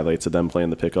catch the highlights of them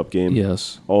playing the pickup game?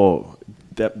 yes, Oh,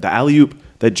 the alley-oop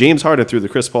that James Harden threw to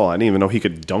Chris Paul, I didn't even know he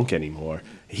could dunk anymore.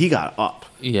 He got up.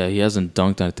 yeah, he hasn't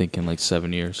dunked I think in like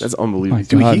 7 years. That's unbelievable. My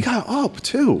Dude, God. he got up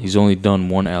too. He's only done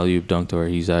one alley oop dunk to where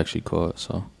he's actually caught.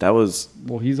 So That was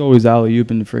Well, he's always alley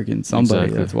ooping freaking somebody.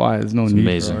 Exactly. That's why there's no It's need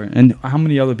amazing. for it. And how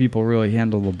many other people really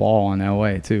handle the ball in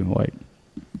LA too? Like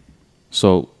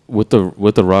So with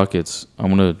the Rockets, I'm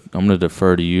gonna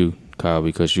defer to you, Kyle,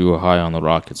 because you are high on the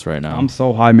Rockets right now. I'm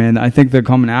so high, man. I think they're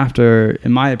coming after,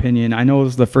 in my opinion. I know it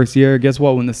was the first year. Guess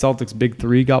what? When the Celtics Big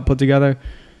Three got put together,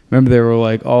 remember they were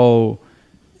like, "Oh,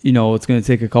 it's going to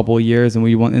take a couple of years," and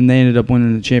they ended up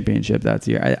winning the championship that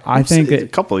year. I think a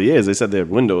couple of years. They said their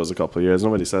window was a couple of years.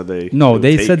 Nobody said they. no, it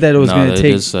they would said take- that it was No, going to they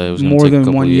take did say it was gonna more take a than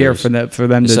couple 1 of year years. for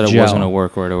them they to said it gel. wasn't gonna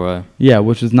work right away, Yeah,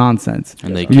 which is nonsense.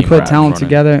 and they When you came put right talent running.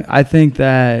 together, I think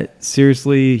that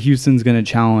seriously, Houston's going to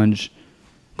challenge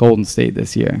Golden State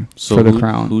this year So for the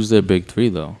crown. Who's their big three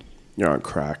though? You're on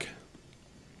crack.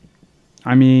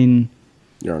 I mean,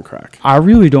 You're on crack. I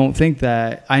really don't think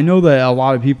that. I know that a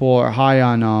lot of people are high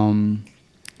on.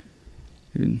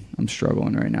 Dude, I'm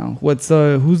struggling right now.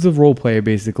 Who's the role player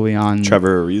basically on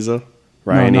Trevor Ariza,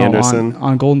 Ryan no, Anderson,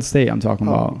 on Golden State? I'm talking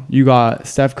Oh. about. You got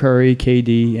Steph Curry,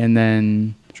 KD, and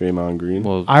then Draymond Green.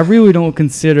 Well, I really don't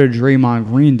consider Draymond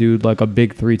Green, dude, like a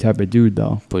big three type of dude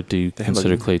though. but do you have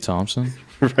consider like- Klay Thompson?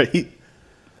 Right?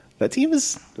 That team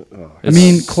is. I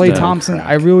mean, It's Klay that Thompson, crack.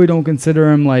 I really don't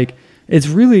consider him like. It's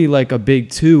really like a big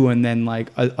two and then like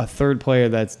a third player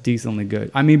that's decently good.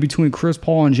 I mean, between Chris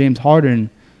Paul and James Harden,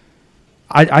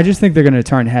 I just think they're going to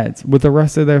turn heads with the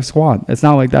rest of their squad. It's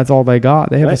not like that's all they got.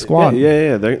 They have a squad.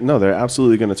 Yeah. They're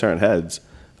absolutely going to turn heads.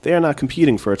 They are not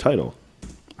competing for a title.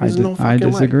 There's no I fucking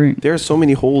way. disagree. There are so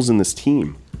many holes in this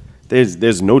team.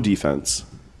 There's no defense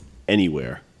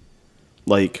anywhere.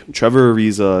 Like, Trevor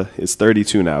Ariza is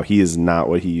 32 now. He is not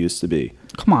what he used to be.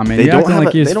 Come on, man. They You're don't acting have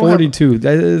like a- he's they don't have- 42.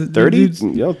 That is- 30?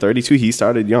 dude's- 32. He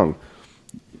started young.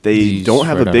 They He's don't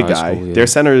have right a out big of guy. high school, yeah. Their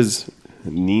center is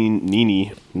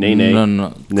Nene.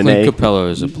 No. Clint Capella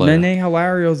is a player. Nene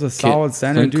Hilario's a solid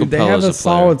center, Clint dude. They Capella's have a a player.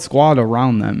 solid squad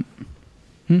around them.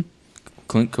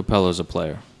 Clint Capella is a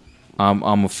player. I'm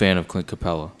a fan of Clint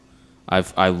Capella.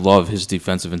 I love his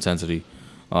defensive intensity.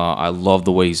 I love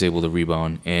the way he's able to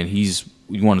rebound, and you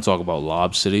want to talk about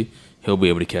Lob City? He'll be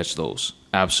able to catch those.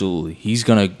 Absolutely, he's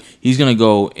gonna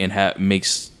go and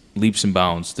makes leaps and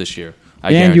bounds this year.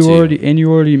 I And guarantee.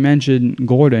 you already mentioned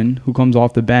Gordon, who comes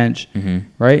off the bench,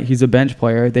 right? He's a bench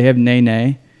player. They have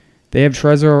Nene. They have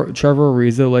Trevor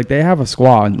Ariza. Like, they have a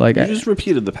squad. Like, You just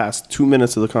repeated the past 2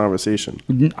 minutes of the conversation.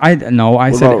 I said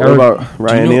What Eric about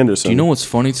Ryan Anderson? Do you know what's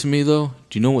funny to me though?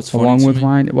 Do you know what's funny along to with me?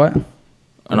 Ryan. What?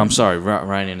 And I'm sorry,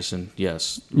 Ryan Anderson.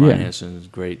 Yes, Yeah. Ryan Anderson is a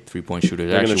great 3-point shooter. It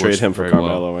They're going to actually trade works him for very well.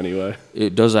 Carmelo anyway.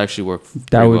 It does actually work That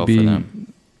pretty would well be- for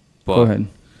them. But Go ahead.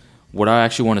 what I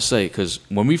actually want to say, because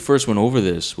when we first went over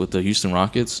this with the Houston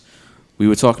Rockets, we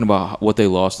were talking about what they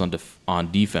lost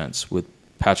on defense with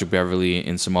Patrick Beverly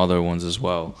and some other ones as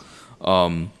well.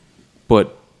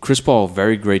 But Chris Paul,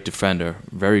 very great defender.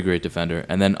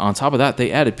 And then on top of that,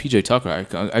 they added PJ Tucker.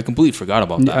 I completely forgot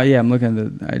about that. Yeah, I'm looking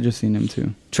at I just seen him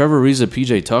too. Trevor Ariza,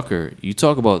 PJ Tucker. You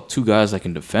talk about two guys that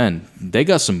can defend. They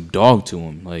got some dog to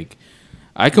them. Like,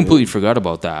 I completely forgot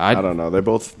about that. I don't know. They're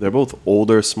both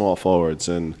older small forwards,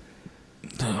 and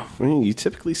I mean, you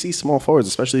typically see small forwards,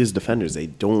 especially as defenders, they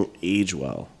don't age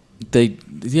well. But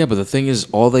the thing is,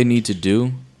 all they need to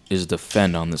do is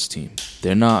defend on this team.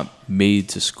 They're not made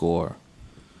to score.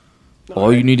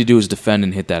 All you need to do is defend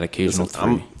and hit that occasional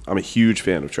three. I'm a huge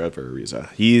fan of Trevor Ariza.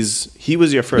 He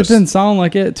was your It first. didn't sound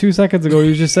like it 2 seconds ago.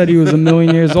 You just said he was a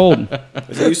million years old. I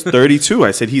said he's 32.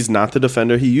 I said he's not the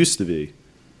defender he used to be.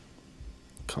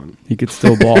 Cunt. He could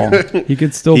still ball. He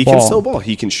could still He ball. can still ball.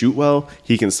 He can shoot well.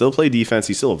 He can still play defense.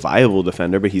 He's still a viable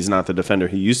defender, but he's not the defender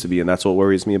he used to be, and that's what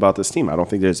worries me about this team. I don't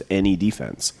think there's any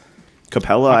defense.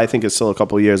 Capella, I think, is still a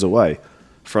couple years away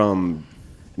from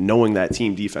knowing that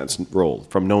team defense role,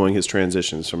 from knowing his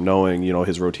transitions, from knowing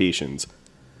his rotations.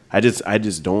 I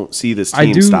just don't see this I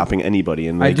team do- stopping anybody,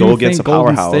 and I they do go against a think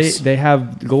Golden powerhouse.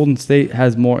 State. Golden State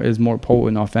is more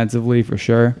potent offensively for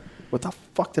sure. What the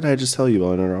fuck did I just tell you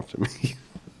while interrupting me?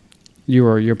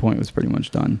 Your point was pretty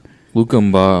much done. Luka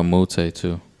Mbah-a-Moute,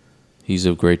 too. He's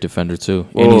a great defender, too.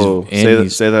 Whoa,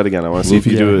 say that again. I want to see if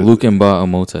you do it. Luka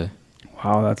Mbah-a-Moute.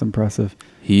 Wow, that's impressive.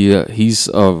 He's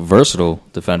a versatile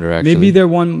defender, actually.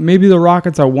 Maybe the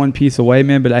Rockets are one piece away,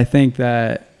 man. But I think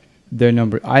that they're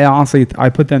I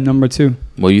put them number 2.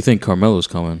 Well, you think Carmelo's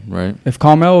coming, right? If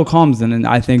Carmelo comes, then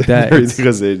I think that it's,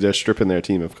 because they're stripping their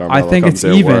team if Carmelo I think comes, it's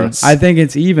they're even. worse. I think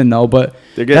it's even though, but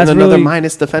They're getting that's another really,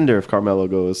 minus defender if Carmelo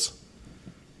goes.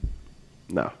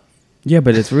 No. Yeah,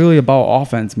 but it's really about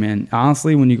offense, man.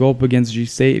 Honestly, when you go up against G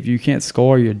State, if you can't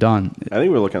score, you're done. I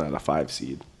think we're looking at a 5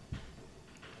 seed.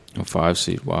 A 5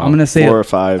 seed. Wow. I'm gonna say 4 or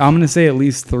 5. I'm gonna say at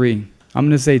least 3. I'm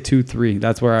gonna say 2-3.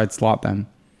 That's where I'd slot them.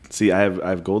 See, I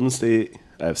have Golden State,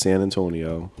 I have San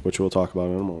Antonio, which we'll talk about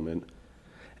in a moment.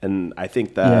 And I think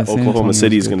Yeah, that San Oklahoma Antonio's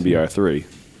City is good going to be too. our 3.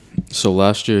 So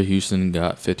last year, Houston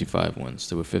got 55 wins.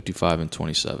 They were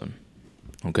 55-27.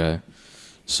 Okay?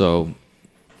 So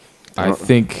I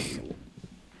think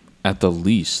at the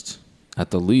least,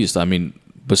 I mean,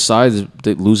 besides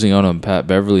losing out on Pat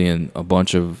Beverly and a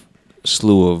bunch of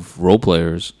slew of role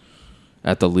players,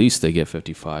 at the least they get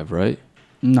 55, right?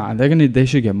 Nah, they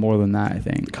should get more than that, I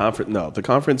think. The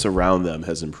conference around them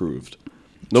has improved.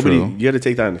 You got to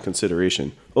take that into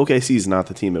consideration. OKC is not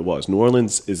the team it was. New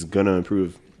Orleans is going to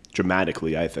improve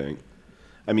dramatically, I think.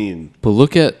 I mean, But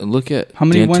look at How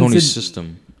many wins D'Antoni's did-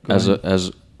 system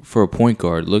as for a point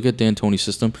guard. Look at D'Antoni's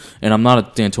system, and I'm not a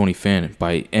D'Antoni fan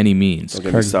by any means. don't get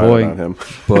me Craig started Boyd. on him.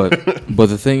 But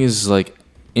the thing is, like,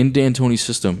 in D'Antoni's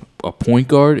system, a point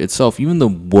guard itself, even the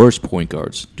worst point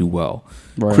guards do well.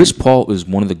 Right. Chris Paul is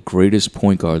one of the greatest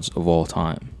point guards of all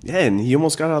time. Yeah, and he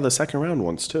almost got out of the second round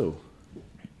once, too.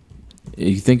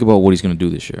 You think about what he's going to do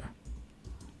this year,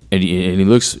 and he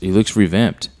looks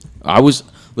revamped.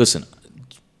 Listen,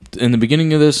 in the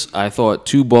beginning of this, I thought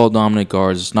 2 ball dominant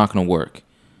guards is not going to work.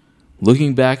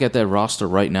 looking back at that roster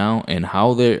right now and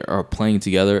how they are playing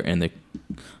together and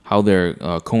how they're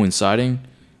coinciding,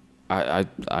 I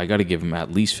got to give them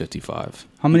at least 55.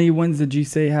 How many wins did G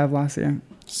State have last year?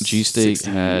 G State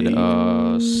had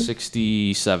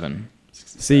 67.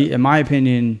 See, in my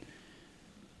opinion,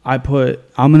 I'm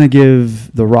gonna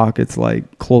give the Rockets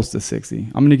like close to 60.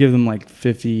 I'm gonna give them like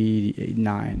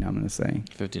 59. I'm gonna say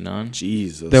 59.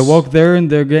 Jesus.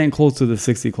 they're getting close to the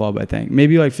 60 club. I think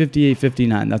maybe like 58,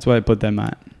 59. That's what I put them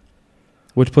at,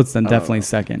 which puts them definitely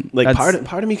second. Like part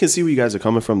of me can see where you guys are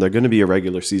coming from. They're going to be a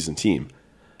regular season team,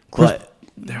 but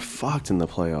they're fucked in the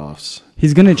playoffs.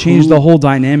 He's gonna change the whole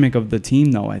dynamic of the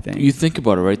team, though. I think. You think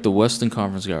about it, right? The Western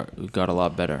Conference got a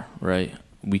lot better, right?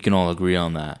 We can all agree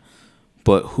on that.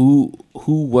 But who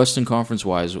Western Conference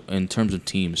wise in terms of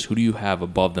teams, who do you have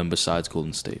above them besides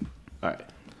Golden State? All right.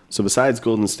 So besides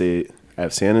Golden State, I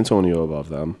have San Antonio above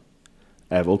them.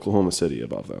 I have Oklahoma City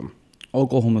above them.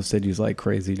 Oklahoma City's like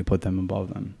crazy to put them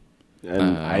above them.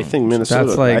 And I think Minnesota.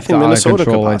 That's like I think out of Minnesota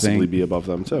control, could I possibly think. be above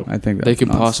them too. I think They could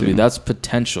nuts, possibly. too. That's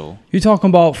potential. You're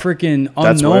talking about freaking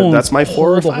That's unknown. where- that's my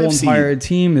 4 or The 5 whole seed. entire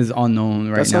team is unknown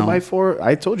right That's now. not my 4.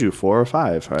 I told you 4 or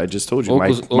 5. I just told you my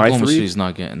Oklahoma 3. City's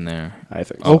not getting there. I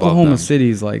think. So. above Oklahoma them.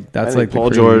 City's like that's I think like Paul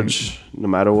the George, no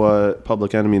matter what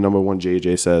Public Enemy #1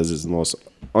 JJ says, is the most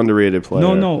underrated player.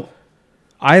 No.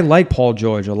 I like Paul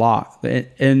George a lot,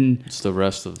 and It's the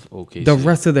rest of OKC. the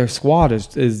rest of their squad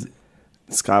is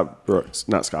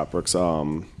Not Scott Brooks.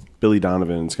 Billy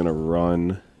Donovan's going to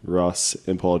run Russ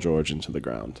and Paul George into the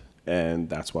ground, and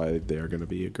that's why they're going to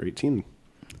be a great team.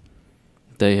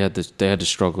 They had to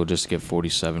struggle just to get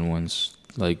 47 wins.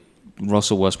 Like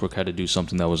Russell Westbrook had to do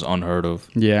something that was unheard of.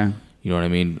 yeah. You know what I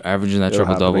mean? Averaging that It'll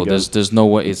triple double. happen again. There's no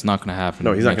way it's not going to happen.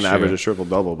 No, he's not next going to average year. a triple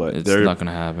double, but It's they're not going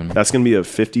to happen. That's going to be a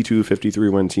 52, 53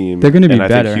 win team. They're gonna be and I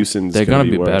better. think Houston's They're going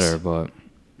to be worse. better, but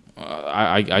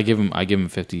I give him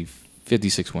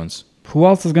 56 wins. Who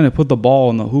else is going to put the ball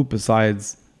in the hoop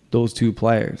besides those two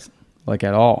players? Like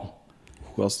at all?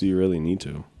 Who else do you really need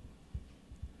to?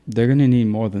 They're going to need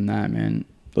more than that, man.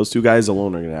 Those two guys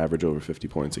alone are going to average over 50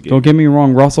 points a game. Don't get me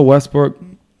wrong, Russell Westbrook,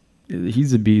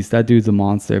 he's a beast. That dude's a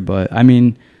monster. But I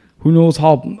mean, who knows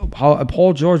how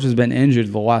Paul George has been injured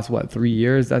the last 3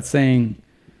 years? That's saying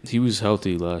He was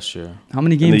healthy last year. how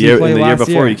many in games the did year, he play in the year last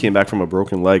before, year? he came back from a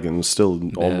broken leg and was still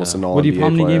almost an all How NBA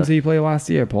many player. games did he play last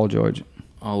year, Paul George?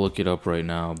 I'll look it up right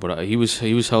now. But he was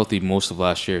healthy most of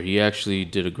last year. He actually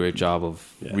did a great job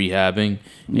of rehabbing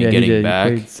and Yeah, he getting did. He back.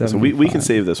 played So we can 75.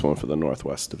 save this one for the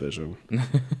Northwest Division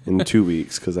in 2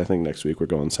 weeks because I think next week we're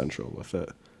going Central with it.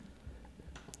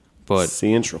 But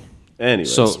Central.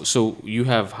 Anyways, so you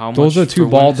have how much? Those are two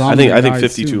for ball wins? dominant I think guys,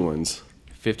 52 too. wins.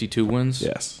 52 wins.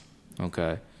 Yes.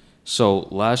 Okay. So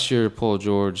last year Paul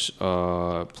George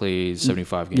played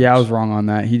 75 games. Yeah, I was wrong on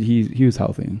that. He was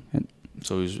healthy.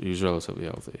 So he was relatively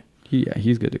healthy.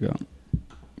 He's good to go.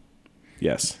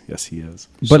 Yes, he is.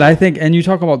 But I think, and you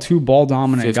talk about two ball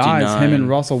dominant guys, him and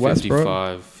Russell Westbrook.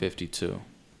 55, 52.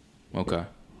 Okay.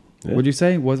 Yeah. What'd you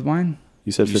say? Was mine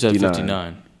You said You 59. said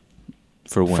 59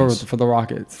 for wins for the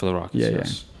Rockets? for the Rockets. Yeah,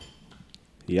 yes.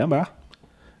 Yeah, bro. All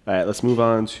right, let's move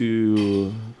on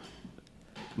to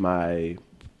my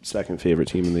second favorite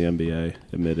team in the NBA,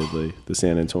 admittedly, the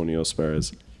San Antonio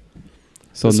Spurs.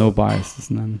 So no bias,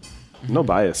 it's none. No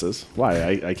biases. Why?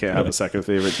 I can't have a second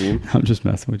favorite team. I'm just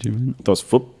messing with you, man.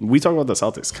 We talk about the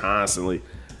Celtics constantly.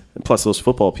 And plus, those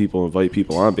football people invite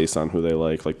people on based on who they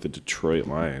like the Detroit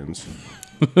Lions.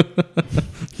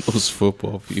 Those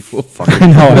football people. I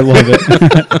know, I love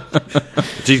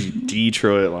it.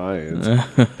 Detroit Lions.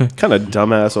 Kind of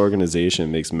dumbass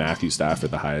organization makes Matthew Stafford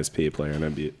the highest paid player in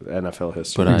NFL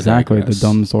history. But I Exactly, the digress.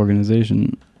 dumbest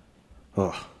organization.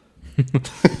 Ugh.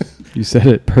 You said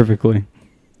it perfectly.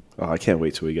 Oh, I can't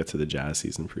wait till we get to the Jazz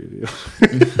season preview.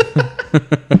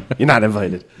 You're not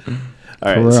invited.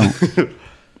 All For right. real.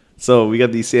 So we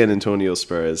got the San Antonio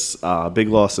Spurs. Big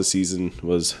loss this season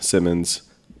was Simmons.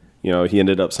 You know, he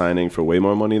ended up signing for way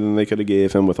more money than they could have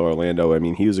gave him with Orlando. I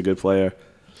mean, he was a good player.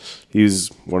 He was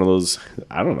one of those,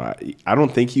 I don't know. I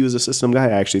don't think he was a system guy.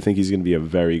 I actually think he's going to be a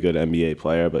very good NBA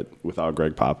player, but without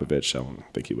Greg Popovich, I don't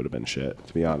think he would have been shit,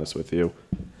 to be honest with you.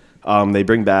 They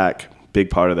bring back big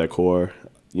part of their core.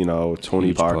 You know, Tony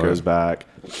Huge Parker's part. back.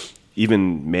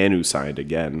 Even Manu signed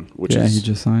again, which Yeah, is he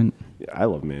just signed. I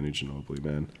love Manu Ginobili,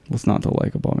 man. What's not to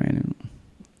like about Manu?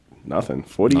 Nothing.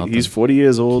 Nothing. He's 40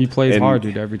 years old. He plays and hard,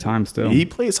 dude, every time still. He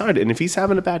plays hard, and if he's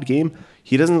having a bad game,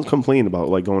 he doesn't complain about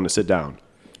going to sit down.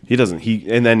 He doesn't.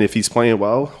 And then if he's playing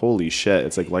well, holy shit,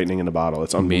 it's like lightning in a bottle.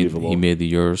 It's unbelievable. He made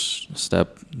the Euros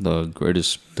step, the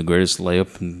greatest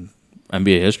layup in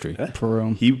NBA history. For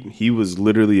real. He was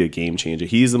literally a game changer.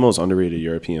 He's the most underrated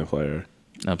European player.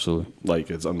 Absolutely. Like,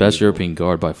 it's unbelievable. Best European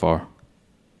guard by far.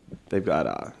 They've got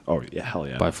hell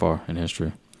yeah, By far in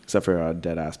history. except for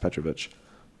dead ass Petrovic.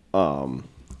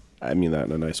 I mean that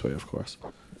in a nice way, of course.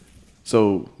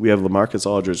 So we have LaMarcus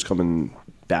Aldridge coming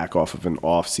back off of an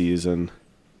off season.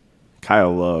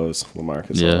 Kyle loves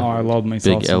LaMarcus. Yeah. Oh, I love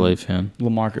myself. Big some LA fan.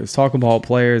 LaMarcus. Talk about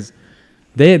players.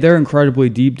 They're incredibly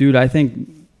deep, dude. I think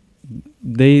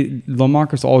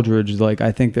LaMarcus Aldridge, like,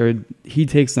 I think he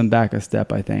takes them back a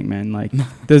step, I think, man. Like,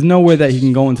 there's no way that he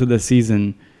can go into this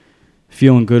season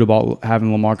feeling good about having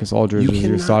LaMarcus Aldridge as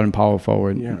your starting power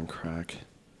forward. You're on crack.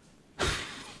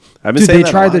 I've been Dude, saying they that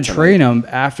a tried lot to tonight. train him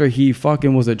after he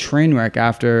fucking was a train wreck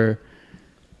after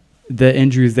the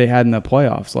injuries they had in the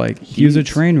playoffs. Like, he was a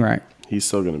train wreck. He's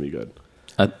still going to be good.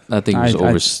 I think it was I-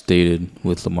 overstated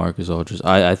with LaMarcus Aldridge.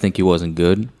 I think he wasn't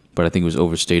good, but I think it was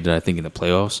overstated. I think in the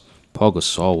playoffs, Paul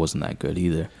Gasol wasn't that good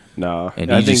either. No,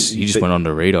 And I he think just went on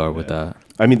the radar with that.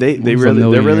 I mean, they're He's a really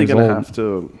million going to years have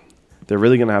to. They're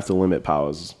really going to have to limit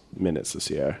Powell's minutes this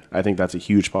year. I think that's a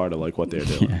huge part of like what they're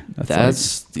doing. Yeah,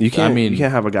 That's You can't. I mean, you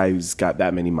can't have a guy who's got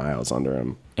that many miles under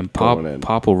him. and going in.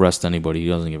 Pop will rest anybody. He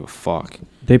doesn't give a fuck.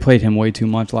 they played him way too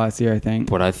much last year, I think.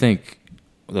 But I think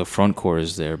the front court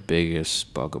is their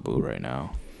biggest bugaboo right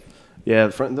now. Yeah,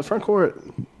 the front court.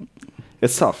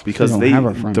 It's tough because don't have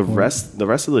a front the court.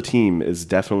 rest of the team is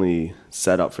definitely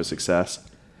set up for success,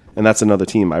 and that's another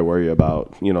team I worry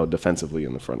about. Defensively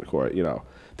in the front court.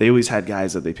 They always had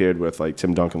guys that they paired with like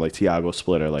Tim Duncan, like Tiago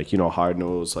Splitter, like hard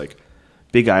nosed, like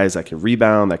big guys that can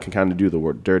rebound, that can kind of do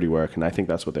the dirty work, and I think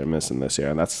that's what they're missing this year,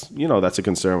 and that's a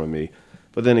concern with me.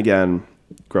 But then again,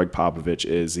 Greg Popovich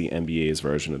is the NBA's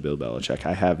version of Bill Belichick.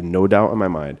 I have no doubt in my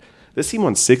mind. This team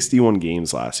won 61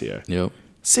 games last year. Yep.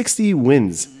 60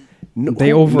 wins. They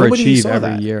Nobody overachieve saw every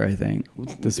that. year, I think.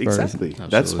 The Spurs. Exactly.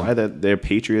 That's Absolutely. why they're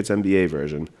Patriots NBA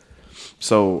version.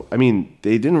 So, I mean,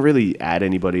 they didn't really add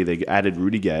anybody. They added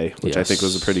Rudy Gay, which I think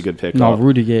was a pretty good pickup. No,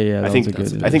 Rudy Gay, yeah, I that think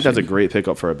was a good I think that's a addition. great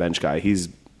pickup for a bench guy.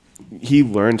 He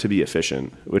learned to be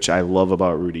efficient, which I love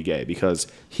about Rudy Gay because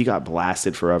he got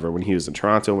blasted forever when he was in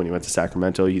Toronto. When he went to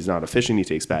Sacramento, he's not efficient. He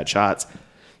takes bad shots.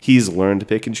 He's learned to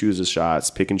pick and choose his shots,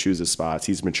 pick and choose his spots.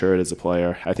 He's matured as a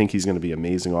player. I think he's going to be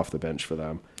amazing off the bench for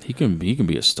them. He can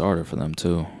be a starter for them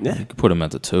too. Yeah. You could put him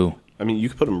at the 2. I mean, you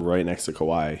could put him right next to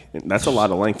Kawhi. And that's a lot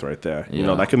of length right there.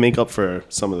 Yeah. That could make up for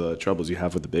some of the troubles you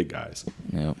have with the big guys.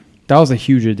 Yep. That was a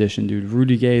huge addition, dude.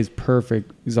 Rudy Gay is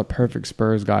perfect. He's a perfect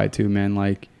Spurs guy, too, man.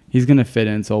 Like, he's going to fit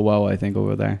in so well, I think,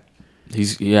 over there.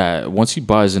 Once he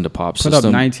buys into Pop Put system,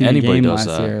 up 19 a anybody game does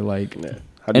last that. year. Like, Yeah.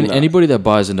 How do you And not? anybody that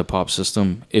buys into Pop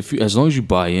system, as long as you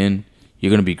buy in,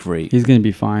 you're gonna be great. he's going to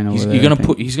be fine over there.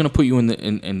 He's gonna put you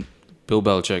in Bill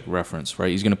Belichick reference, right?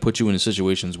 He's gonna put you in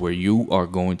situations where you are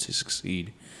going to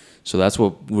succeed. So that's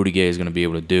what Rudy Gay is gonna be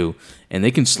able to do, and they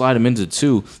can slide him into the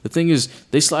 2. The thing is,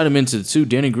 they slide him into the 2.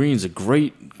 Danny Green's a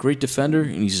great defender,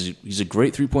 and he's a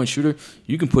great 3-point shooter.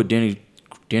 You can put Danny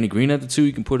Green at the 2.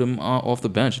 You can put him off the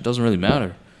bench. It doesn't really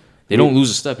matter. They don't lose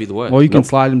a step either way. Well, you can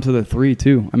slide him to the 3,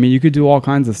 too. I mean, you could do all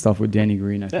kinds of stuff with Danny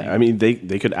Green, I think. Yeah, I mean, they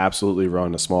could absolutely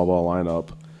run a small ball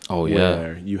lineup. Oh, yeah.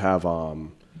 Where you have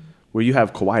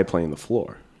Kawhi playing the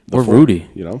floor. Or Rudy.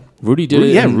 Rudy Rudy did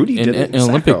it. Rudy did it in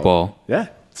Olympic Sacco. ball. Yeah,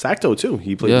 Sacto too.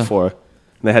 He played Yeah. the 4. And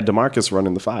they had DeMarcus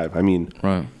running the 5. I mean,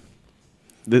 Right.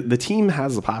 the team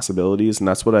has the possibilities, and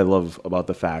that's what I love about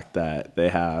the fact that they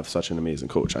have such an amazing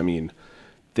coach. I mean,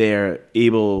 they're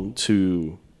able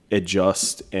to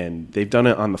adjust, and they've done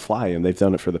it on the fly, and they've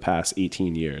done it for the past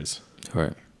 18 years.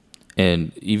 Right.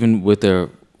 And even with their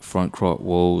front court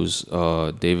woes,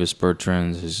 Davis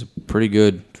Bertans is a pretty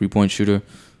good 3-point shooter.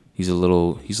 He's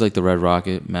like the Red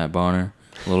Rocket, Matt Bonner,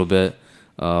 a little bit.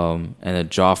 And then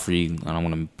Joffrey, I don't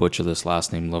want to butcher this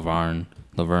last name, Laverne.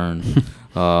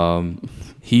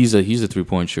 He's a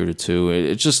 3-point shooter too.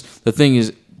 It's just the thing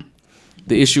is,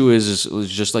 the issue is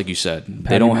just like you said,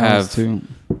 they don't Mills, too.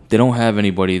 have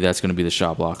anybody that's going to be the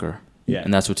shot blocker. Yeah.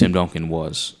 And that's what Tim Duncan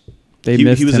was. They He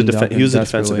missed was Tim a Duncan defensive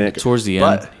desperately. anchor. Towards the end,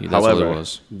 But, that's what it however,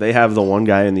 was. they have the one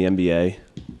guy in the NBA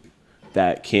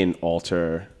that can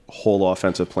alter whole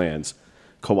offensive plans.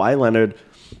 Kawhi Leonard,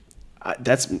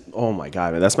 oh my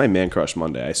God, man, that's my man crush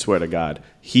Monday. I swear to God.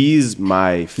 He's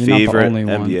my You're not the favorite only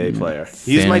one, NBA man. player.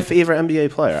 He's my favorite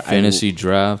NBA player. Fantasy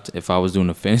draft. If I was doing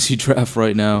a fantasy draft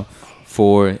right now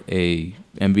for a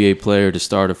NBA player to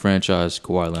start a franchise,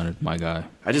 Kawhi Leonard, my guy.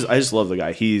 I just love the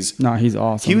guy. He's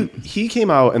awesome. He came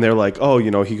out and they're like, oh,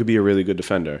 he could be a really good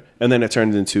defender. And then it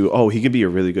turned into, oh, he could be a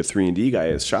really good 3-and-D guy.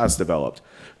 His shots developed.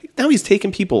 Now he's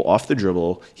taking people off the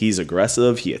dribble. He's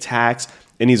aggressive. He attacks.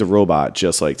 And he's a robot,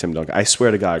 just like Tim Duncan. I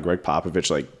swear to God, Greg Popovich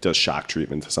like does shock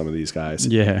treatment to some of these guys.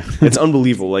 Yeah. It's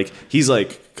unbelievable. Like he's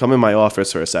like, come in my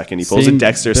office for a second. He pulls a Same-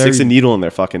 Dexter, very- sticks a needle in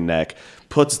their fucking neck,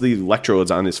 puts the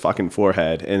electrodes on his fucking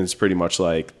forehead, and it's pretty much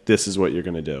like, this is what you're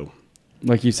gonna do.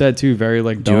 Like you said too, very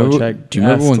like Do you remember- Belichick. do you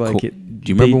remember when like Ka- it-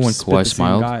 do you remember they when spit Kawhi the same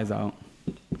smiled? Guys out.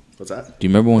 What's that? Do you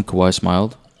remember when Kawhi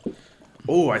smiled?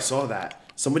 Oh, I saw that.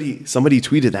 Somebody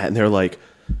tweeted that, and they're like,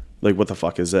 what the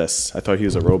fuck is this? I thought he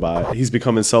was a robot. He's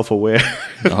becoming self-aware.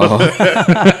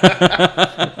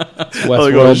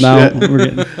 Westworld now. shit. We're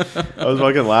getting, I was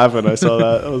fucking laughing. I saw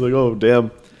that. I was like, oh damn.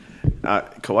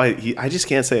 Kawhi, I just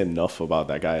can't say enough about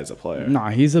that guy as a player. nah,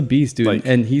 he's a beast, dude, Like-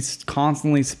 and he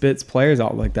constantly spits players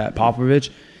out like that. Popovich,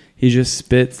 he just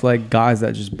spits like guys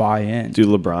that just buy in. Dude,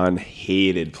 LeBron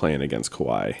hated playing against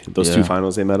Kawhi. Those Yeah. two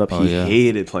finals they met up, Oh, he yeah.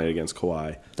 hated playing against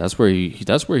Kawhi. That's where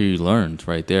he learned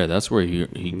right there. That's where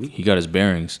he got his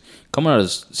bearings. Coming out of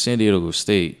San Diego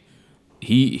State,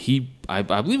 I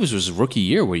believe it was his rookie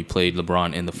year where he played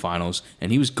LeBron in the finals,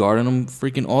 and he was guarding him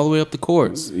freaking all the way up the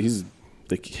court. He's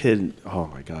the kid. Oh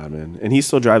my god, man! And he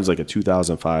still drives like a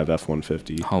 2005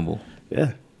 F-150. Humble.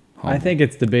 Yeah, I think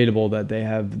it's debatable that they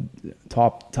have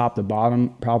top to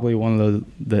bottom probably one of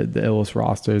the illest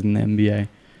rosters in the NBA.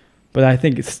 But I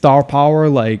think it's star power,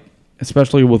 like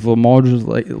especially with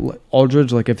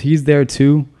Aldridge, like if he's there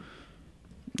too,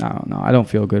 I don't know. I don't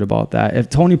feel good about that. If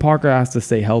Tony Parker has to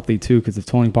stay healthy too, because if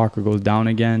Tony Parker goes down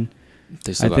again,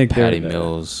 They still I got think Patty they're-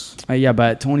 Mills. yeah,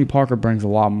 but Tony Parker brings a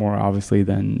lot more obviously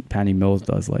than Patty Mills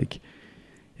does. Like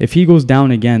if he goes down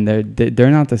again,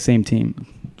 they're not the same team.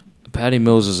 Patty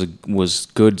Mills was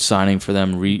good signing for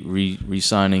them,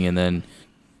 re-signing, and then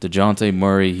DeJounte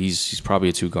Murray, he's probably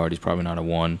a 2 guard. He's probably not a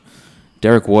 1.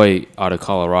 Derek White out of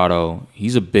Colorado,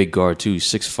 he's a big guard too,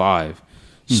 6'5".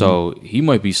 So he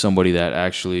might be somebody that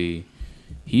actually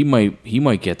he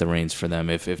might get the reins for them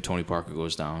if Tony Parker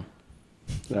goes down.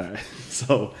 all right.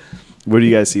 So, where do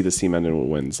you guys see this team ending with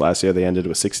wins? Last year they ended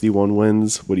with 61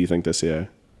 wins. What do you think this year?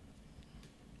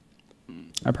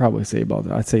 I'd probably say about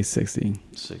that. I'd say 60.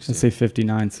 60. I'd say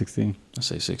 59, 60. I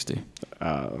say 60.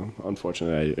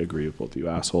 Unfortunately, I agree with both you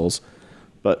assholes.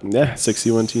 But yeah,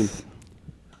 60-win team.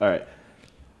 All right.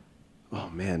 Oh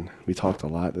man, we talked a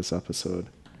lot this episode.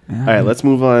 Yeah. All right, let's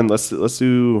move on. Let's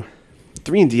do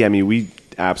 3-and-D. I mean, we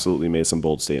absolutely made some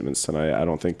bold statements tonight. I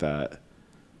don't think that.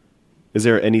 Is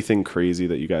there anything crazy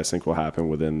that you guys think will happen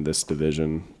within this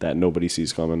division that nobody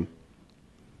sees coming?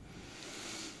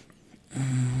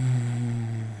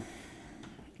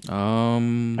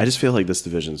 I just feel like this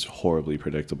division is horribly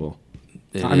predictable.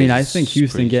 I mean, I is think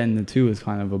Houston pretty- getting the 2 is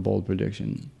kind of a bold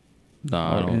prediction. No,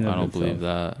 I in don't. and I of don't believe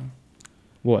itself. that.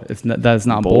 What? That's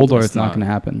not Bold, bold, or it's it's not not. going to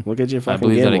happen. Look at your I fucking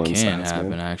believe that it gambling can stats, happen.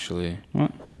 man. Actually,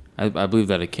 What? I believe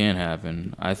that it can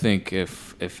happen. I think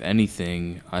if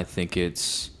anything, I think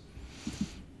it's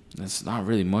not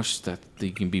really much that they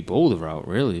can be bold about.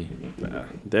 Really, Nah,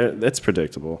 that's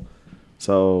predictable.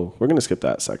 So we're gonna skip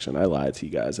that section. I lied to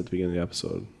you guys at the beginning of the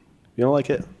episode. You don't like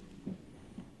it?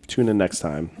 Tune in next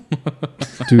time.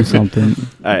 Do something.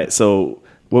 All right. So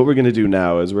what we're gonna do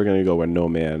now is we're gonna go where no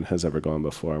man has ever gone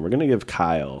before, and we're gonna give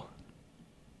Kyle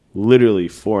literally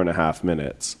 4.5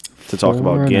 minutes to talk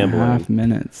about 4.5 gambling,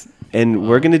 minutes. and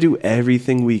we're gonna do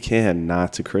everything we can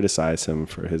not to criticize him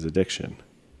for his addiction.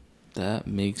 that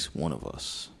makes one of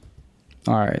us.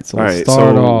 All right, so All let's right.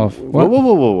 start so off. whoa, whoa,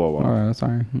 whoa, whoa, whoa, whoa. All right,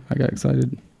 sorry, I got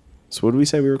excited. So what did we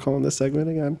say we were calling this segment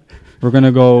again? We're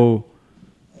gonna go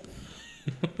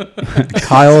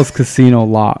Kyle's Casino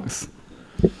Locks.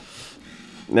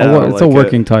 No, It's a like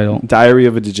working title. Diary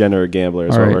of a Degenerate Gambler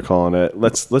is All what right. we're calling it.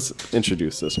 Let's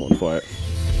introduce this one for it.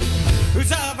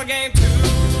 Who's up for game 2?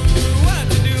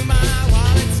 What to do? My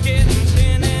wallet's getting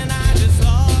thin and I just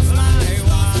lost my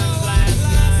watch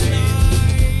last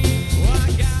night. Well,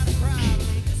 I got a problem.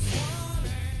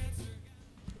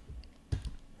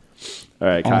 All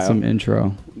right, Kyle. Awesome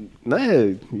intro. Nah,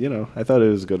 I thought it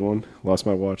was a good one. Lost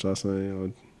my watch last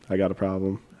night. I got a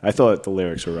problem. I thought the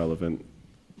lyrics were relevant.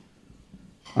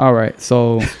 All right,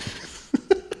 so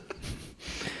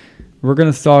we're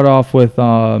gonna start off with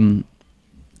 2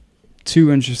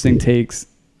 interesting takes.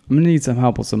 I'm gonna need some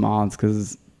help with some odds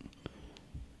because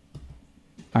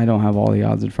I don't have all the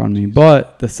odds in front of me.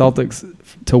 But the Celtics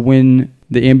to win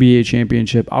the NBA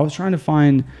championship, I was trying to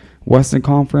find Western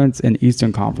Conference and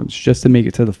Eastern Conference just to make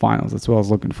it to the finals. That's what I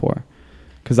was looking for.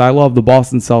 Because I love the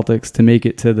Boston Celtics to make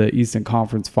it to the Eastern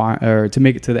Conference or to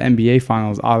make it to the NBA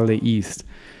finals out of the East.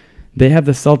 They have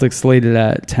the Celtics slated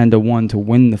at 10-1 to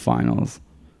win the finals.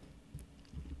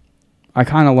 I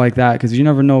kind of like that because you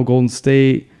never know. Golden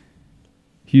State,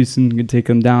 Houston can take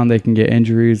them down. They can get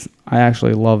injuries. I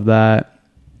actually love that.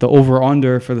 The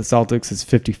over-under for the Celtics is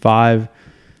 55.5.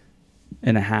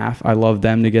 I love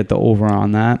them to get the over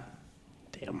on that.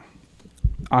 Damn.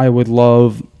 I would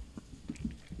love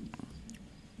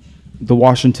the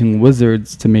Washington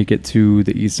Wizards to make it to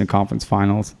the Eastern Conference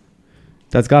Finals.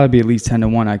 That's got to be at least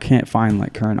 10-1. I can't find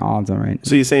like current odds on right.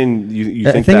 So you're saying you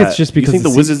I think think that, it's just you because think the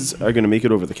the Wizards are going to make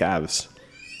it over the Cavs?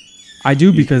 I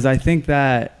do, because I think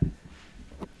that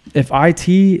if IT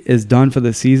is done for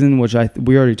the season, which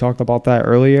we already talked about that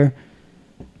earlier,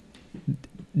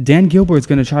 Dan Gilbert's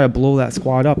going to try to blow that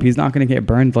squad up. He's not going to get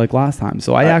burned like last time.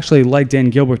 So I actually like Dan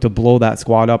Gilbert to blow that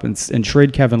squad up and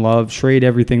trade Kevin Love, trade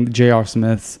everything, the J.R.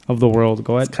 Smiths of the world.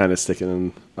 Go ahead. It's kind of sticking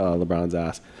in LeBron's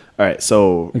ass. All right,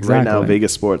 so Exactly. right now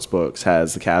Vegas Sportsbooks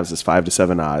has the Cavs as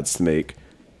 5-7 odds to make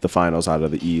the finals out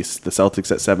of the East. The Celtics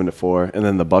at 7-4, and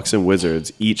then the Bucks and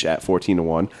Wizards each at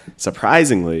 14-1.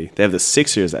 Surprisingly, they have the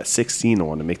Sixers at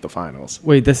 16-1 to make the finals.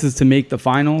 Wait, this is to make the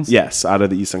finals? Yes, out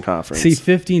of the Eastern Conference. See,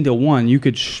 15-1, you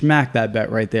could smack that bet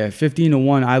right there.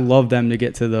 15-1, I love them to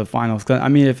get to the finals. 'Cause, I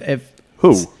mean, if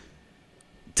Who?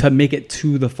 to make it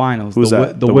to the finals, Who's the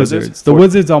that? the The Wizards. Wizards? The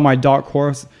Wizards are my dark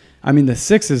horse. I mean, the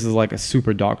Sixers is like a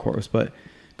super dark horse, but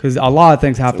because a lot of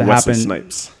things have to Wesley happen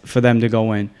Snipes. for them to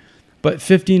go in. But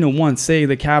 15-1, say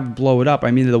the Cavs blow it up. I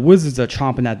mean, the Wizards are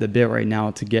chomping at the bit right now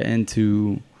to get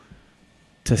into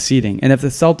seeding. And if the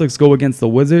Celtics go against the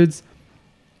Wizards,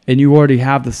 and you already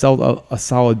have a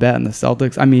solid bet in the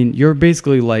Celtics, I mean, you're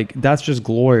basically like, that's just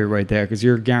glory right there, because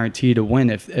you're guaranteed to win.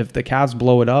 If the Cavs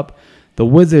blow it up, the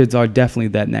Wizards are definitely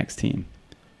that next team.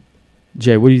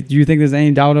 Jay, do you think there's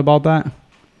any doubt about that?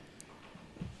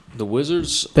 The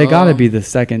Wizards. They gotta be the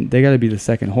second. They gotta be the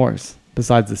second horse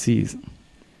besides the C's.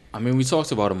 I mean, we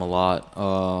talked about them a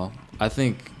lot. I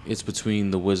think it's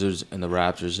between the Wizards and the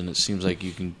Raptors, and it seems like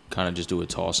you can kind of just do a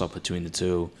toss-up between the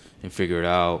two and figure it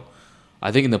out.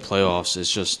 I think in the playoffs,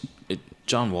 it's just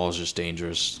John Wall's just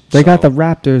dangerous. They got So, the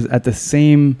Raptors at the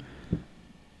same.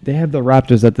 They have the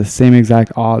Raptors at the same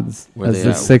exact odds Where as they the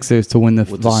at? Sixers to win the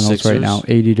With the finals right Sixers? now,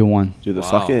 80-1. Dude,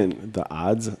 Wow. the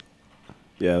odds.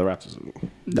 Yeah, the Raptors.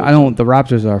 The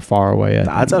Raptors are far away. The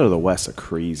odds out of the West are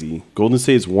crazy. Golden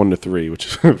State's 1-3, which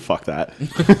fuck that.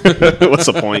 What's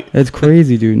the point? It's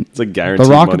crazy, dude. It's like guaranteed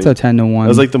The Rockets money. are 10-1. It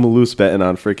was like the Maloofs betting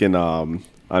on freaking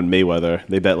on Mayweather.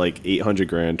 They bet like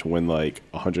 $800,000 to win like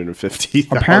 150.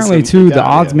 Apparently, too, the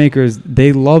odds makers,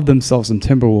 they love themselves some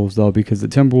Timberwolves though, because the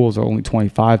Timberwolves are only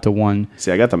 25-1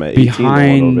 See, I got them at 18-1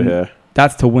 behind. over here.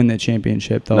 That's to win the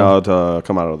championship though. No, to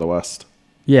come out of the West.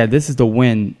 Yeah, this is the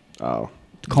win. Oh,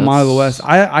 Come out of the That's- West.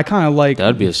 I kind of like.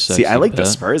 That'd be a sexy see, I like the bet.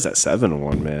 Spurs at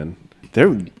 7-1, man.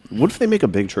 What if they make a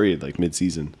big trade like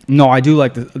mid-season? No, I do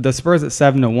like the Spurs at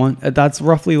 7-1. That's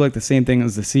roughly like the same thing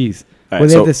as the C's. All Where right,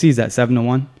 they so- have the C's at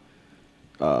 7-1.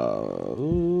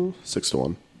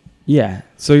 6-1. Yeah.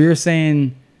 So you're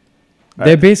saying All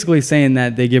they're right. basically saying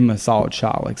that they give them a solid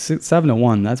shot, like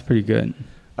 7-1. That's pretty good.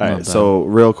 All Not right, bad. so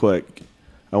real quick,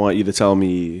 I want you to tell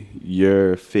me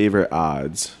your favorite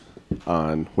odds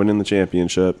on winning the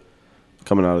championship,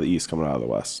 coming out of the East, coming out of the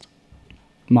West.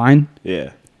 Mine.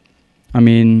 Yeah. I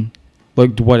mean,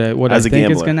 look what I As a think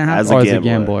gambler, is going to happen. as a As a gambler,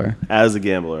 gambler, as a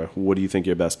gambler, what do you think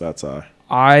your best bets are?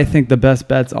 I think the best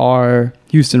bets are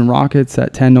Houston Rockets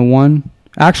at 10-1.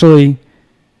 Actually,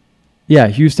 yeah,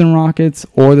 Houston Rockets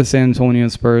or the San Antonio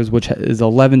Spurs, which is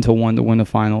 11-1 to win the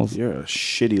finals. You're a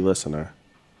shitty listener.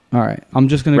 All right, I'm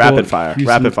just gonna go Rapid with fire, Houston.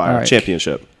 rapid fire, All right,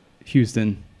 championship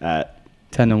Houston at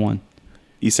 10-1.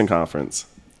 Eastern Conference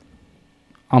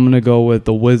I'm gonna go with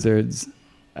the Wizards.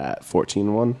 at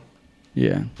 14-1,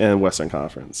 Yeah, and Western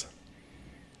Conference.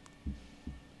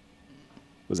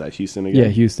 Was that Houston again? yeah,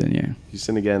 Houston. Yeah,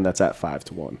 Houston again. That's at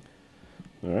 5-1.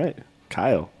 All right,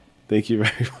 Kyle. Thank you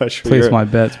very much for place your my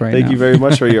bets right Thank now. you very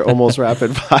much for your almost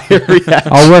rapid fire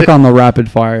reaction. I'll work on the rapid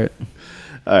fire.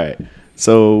 All right.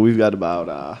 So we've got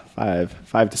about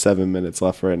 5 to 7 minutes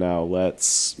left right now.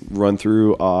 Let's run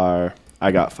through our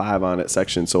I got 5 on it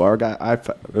section. So our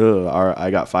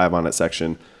I got 5 on it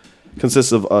section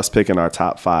consists of us picking our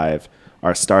top 5,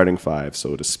 our starting 5,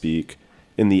 so to speak,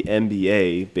 in the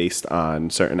NBA based on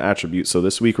certain attributes. So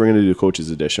this week we're going to do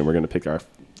coaches edition. We're going to pick our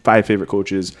 5 favorite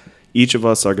coaches. Each of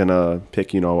us are going to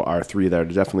pick, our 3 that are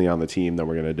definitely on the team. Then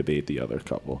we're going to debate the other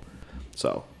couple.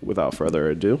 So without further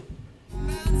ado,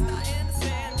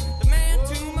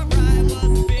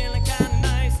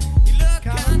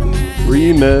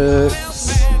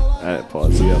 remix. All right,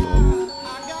 pause the other one.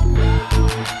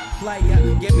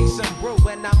 Player, give me some brew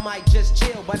and I might just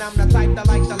chill. But I'm the type that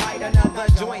likes to light another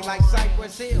joint like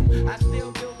Cypress Hill. I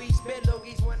still do these spit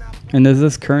loogies when I. And is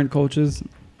this current coaches?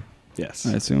 Yes.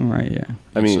 I assume, right? Yeah.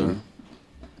 I mean, sir.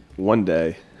 one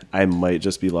day I might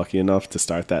just be lucky enough to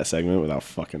start that segment without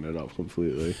fucking it up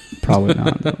completely. Probably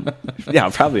not. Though. Yeah,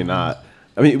 probably not.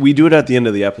 I mean, we do it at the end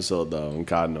of the episode, though, and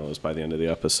God knows by the end of the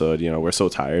episode, we're so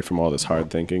tired from all this hard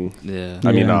thinking. Yeah.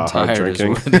 I mean, Yeah. hard Tired is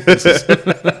drinking. what it is.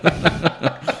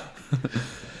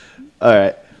 All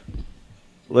right.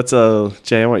 Let's,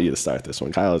 Jay, I want you to start this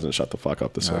one. Kyle doesn't shut the fuck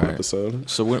up this whole All right. episode.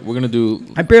 So we're gonna do.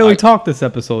 I barely talked this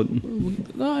episode.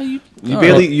 No, you You all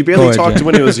barely, right. you barely Go ahead, talked Jay.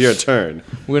 when it was your turn.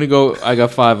 We're gonna go. I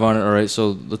got 5 on it. All right.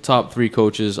 So the top 3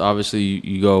 coaches. Obviously,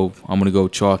 you go. I'm gonna go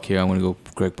chalk here. I'm gonna go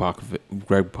Greg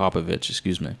Popovich.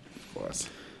 Excuse me. Of course.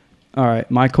 All right,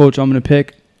 my coach I'm going to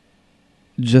pick,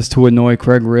 just to annoy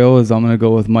Craig Real, is I'm going to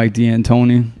go with Mike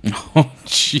D'Antoni Oh,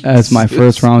 Jesus. as my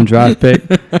first round draft pick.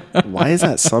 Why is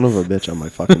that son of a bitch on my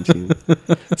fucking team?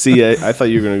 See, I thought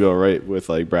you were going to go right with,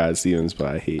 like, Brad Stevens, but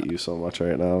I hate you so much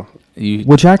right now. You,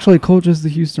 Which actually coaches the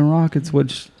Houston Rockets,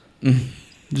 which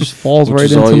just falls which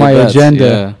right is all into your my bets.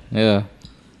 agenda. Yeah.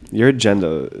 Your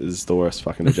agenda is the worst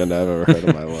fucking agenda I've ever heard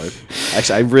in my life.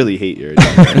 Actually, I really hate your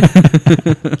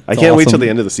agenda. I can't wait till awesome. the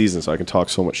end of the season so I can talk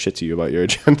so much shit to you about your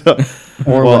agenda.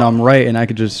 Or Well, when I'm right and I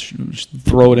could just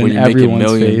throw it When in you're making everyone's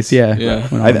millions. face. Yeah. Yeah.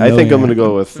 when I a think I'm going to millionaire.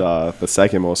 go with the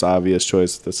second most obvious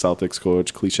choice, the Celtics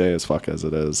coach, cliche as fuck as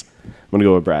it is. I'm going to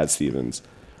go with Brad Stevens.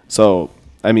 So,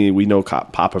 I mean, we know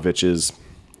Popovich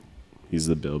he's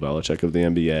the Bill Belichick of the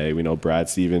NBA. We know Brad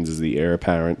Stevens is the heir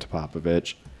apparent to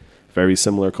Popovich. Very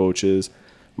similar coaches.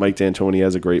 Mike D'Antoni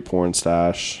has a great porn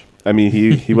stash. I mean,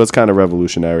 he was kind of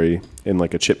revolutionary in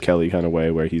like a Chip Kelly kind of way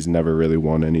where he's never really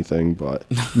won anything, but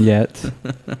Yet.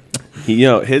 he,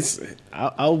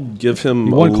 I'll give him.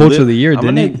 He won a Coach of the Year,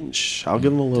 didn't he? I'll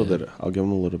give him a little bit. I'll give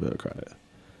him a little bit of credit.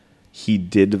 He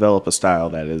did develop a style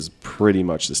that is pretty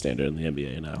much the standard in the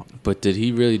NBA now. But did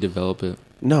he really develop it?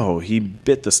 No, he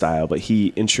bit the style, but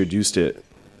he introduced it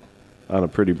on a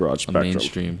pretty broad A spectrum.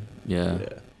 mainstream. Yeah. Yeah.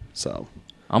 So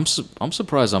I'm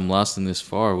surprised I'm lasting this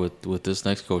far with this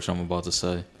next coach I'm about to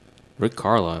say, Rick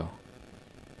Carlisle.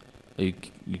 Are you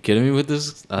kidding me with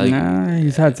this? Nah,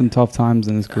 he's had some tough times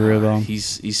in his career, though.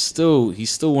 He's still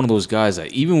one of those guys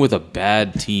that even with a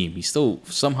bad team, he still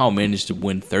somehow managed to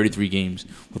win 33 games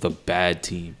with a bad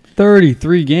team.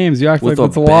 33 games. You act With like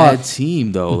that's a a bad lot.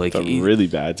 team though, like a a really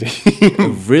bad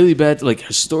team. really bad, like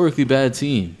historically bad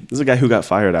team. This is a guy who got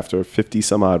fired after 50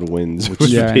 some odd wins, which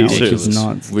is Yeah, I the know, Pacers. which is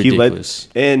nuts. He led, Ridiculous.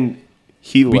 and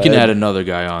he We led. can add another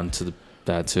guy on to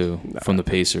that too from the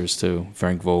Pacers too,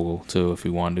 Frank Vogel too, if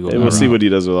we wanted to go. And that we'll see route. what he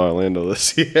does with Orlando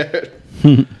this year.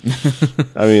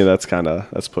 I mean,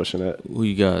 that's pushing it. Who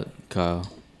you got, Kyle?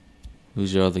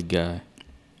 Who's your other guy?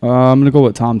 I'm going to go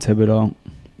with Tom Thibodeau.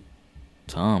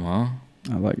 Tom, huh?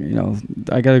 I like,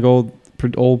 I got to go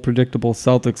old predictable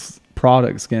Celtics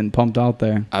products getting pumped out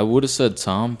there. I would have said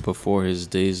Tom before his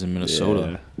days in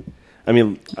Minnesota. Yeah. I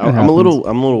mean, I'm a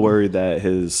little worried that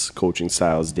his coaching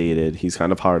style is dated. He's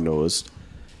kind of hard nosed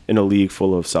in a league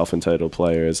full of self entitled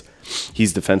players.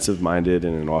 He's defensive minded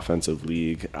in an offensive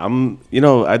league.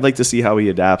 I'd like to see how he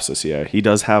adapts this year. He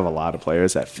does have a lot of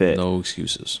players that fit. No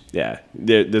excuses. Yeah,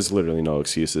 there's literally no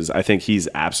excuses. I think he's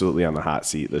absolutely on the hot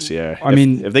seat this year. I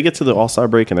mean, if they get to the All-Star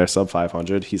break and they're sub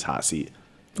 500, he's hot seat.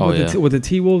 Oh with yeah. with the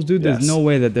T-Wolves, dude, there's Yes. no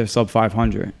way that they're sub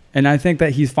 500. And I think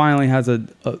that he finally has a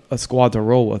squad to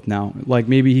roll with now. Like,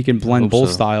 maybe he can blend hope both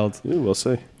so. styles. Yeah, we'll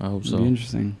see. I hope It'd be so.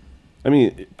 interesting. I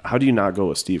mean, how do you not go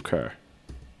with Steve Kerr?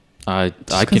 I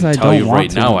 'cause can I tell don't you want right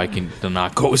to. now I can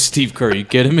not go with Steve Kerr. Are you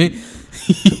kidding me?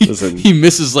 Listen. He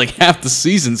misses like half the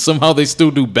season. Somehow they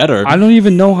still do better. I don't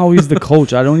even know how he's the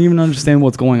coach. I don't even understand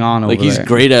what's going on over Like he's there.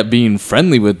 great at being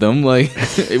friendly with them. Like,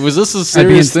 was this a At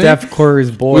being serious thing? Steph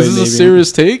Curry's boy. Was this a maybe.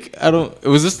 serious take? I don't.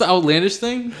 Was this the outlandish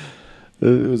thing?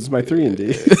 It was my 3 and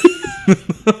D.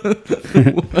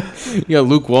 You got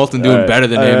Luke Walton doing better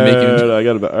than him. Making I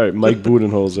got about all right. Mike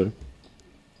Budenholzer,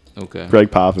 okay. Greg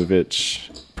Popovich,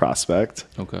 prospect.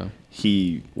 Okay.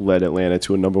 He led Atlanta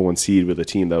to a number 1 seed with a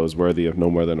team that was worthy of no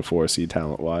more than a 4 seed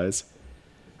talent wise.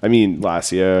 I mean,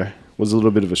 last year was a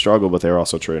little bit of a struggle, but they were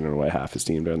also trading away half his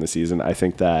team during the season. I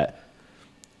think that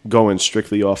going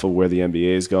strictly off of where the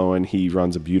NBA is going, he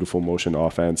runs a beautiful motion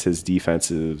offense. His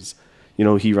defense is,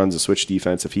 he runs a switch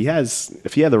defense. If he had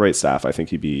the right staff, I think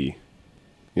he'd be,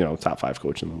 top 5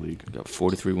 coach in the league. Got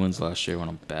 43 wins last year on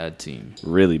a bad team.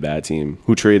 Really bad team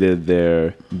who traded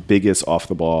their biggest off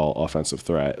the ball offensive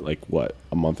threat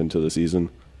a month into the season,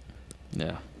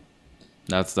 Yeah.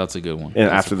 That's a good one. and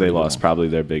That's a after they pretty good lost one. probably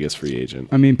their biggest free agent.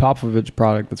 I mean, Popovich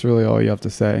product. That's really all you have to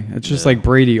say. It's just Yeah. like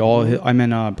Brady.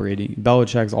 Brady.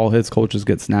 Belichick's all his coaches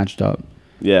get snatched up.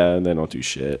 Yeah, and they don't do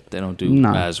shit. They don't do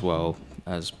as well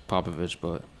as Popovich,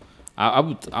 but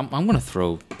I'm gonna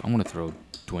throw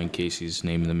Dwayne Casey's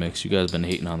name in the mix. You guys have been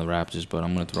hating on the Raptors, but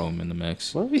I'm gonna throw him in the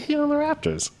mix. What are we here on the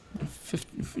Raptors?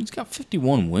 He's got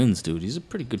 51 wins, dude. He's a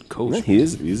pretty good coach. Yeah, he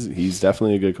is. He's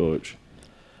definitely a good coach.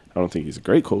 I don't think he's a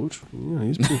great coach. Yeah,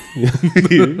 he's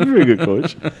he's a pretty good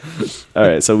coach. All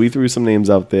right, so we threw some names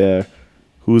out there.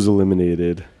 Who's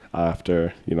eliminated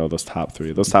after those top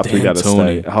three? Those top three got to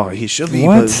D'Antoni. stay. Oh, he should be.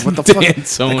 What? But what the fuck?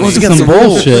 D'Antoni. That goes Some against the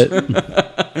rules. bullshit.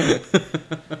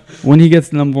 When he gets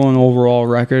the number one overall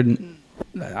record,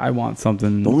 I want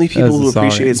something. The only people who as a sorry.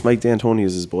 appreciates Mike D'Antoni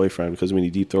is his boyfriend because when he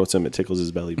deep throats him, it tickles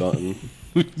his belly button.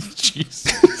 Jeez.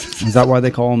 Is that why they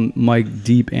call him Mike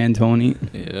Deep Antoni?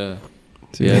 Yeah.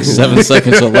 Yeah, 7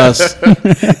 seconds or less.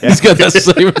 He's got that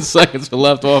 7 seconds or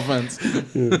left offense.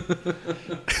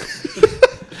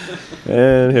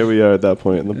 And here we are at that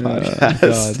point in the podcast.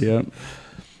 God, yeah.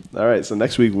 All right, so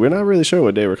next week we're not really sure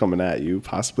what day we're coming at you.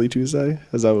 Possibly Tuesday.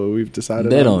 Is that what we've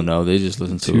decided? They on? don't know. They just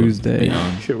listen to Tuesday. It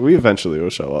beyond. We eventually will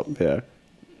show up. Yeah.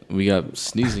 We got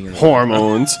sneezing in the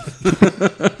Hormones.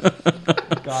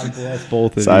 God bless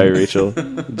both of Sorry, you. Rachel.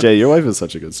 Jay, your wife is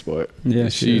such a good sport. Yeah,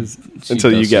 she is.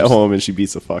 Until you does get some- home and she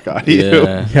beats the fuck out of you.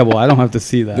 Yeah. Yeah, well, I don't have to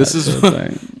see that. This is- so it's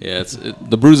like- Yeah,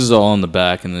 the bruises are all on the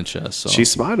back and the chest. So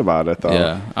She's smart about it, though.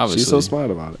 Yeah, She's so obviously.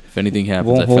 smart about it. if anything happens,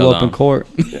 won't I fell hold up down. in court.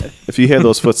 If you hear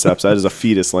those footsteps, that is a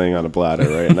fetus laying on a bladder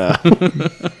right now.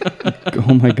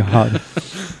 Oh my God.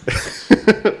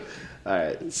 All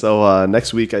right. So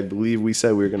next week, I believe we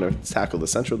said we were going to tackle the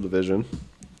Central Division.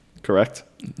 Correct?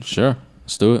 Sure,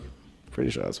 let's do it. Pretty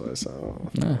sure that's what I said.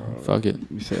 Yeah, fuck it.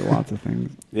 We say lots of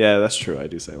things. Yeah, that's true. I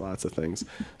do say lots of things.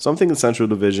 So I'm thinking Central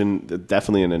Division,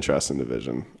 definitely an interesting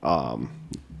division.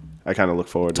 I kind of look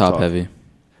forward to Top talk- heavy,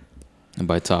 and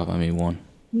by top I mean one.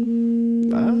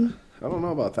 I don't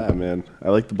know about that, man. I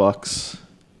like the Bucks.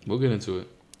 We'll get into it.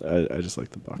 I just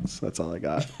like the Bucks. That's all I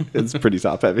got. It's pretty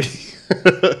top heavy.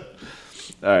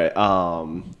 All right.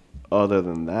 Other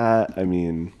than that, I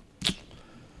mean,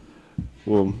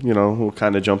 we'll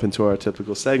kind of jump into our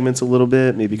typical segments a little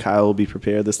bit. Maybe Kyle will be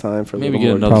prepared this time for a Maybe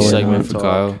little get more another Probably segment talk. for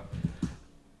Kyle.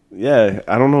 Yeah,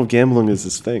 I don't know if gambling is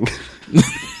his thing.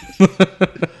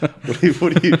 What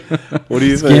do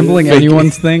you think? Gambling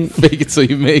anyone's thing? Fake it so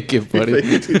you make it, buddy.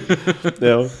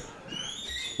 Yeah.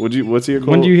 What's your goal?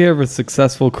 When do you hear of a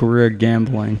successful career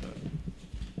gambling?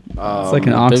 It's like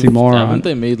an Haven't oxymoron.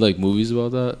 they made like movies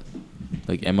about that,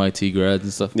 like MIT grads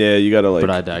and stuff? Yeah, you gotta like. But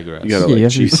I digress. You gotta Yeah, like you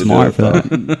have to be cheat do smart it, for though.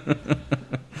 that.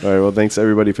 All right. Well, thanks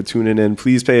everybody for tuning in.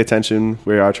 Please pay attention.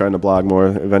 We are trying to blog more.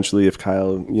 Eventually, if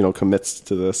Kyle, commits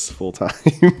to this full time,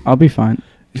 I'll be fine.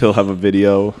 he'll have a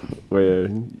video where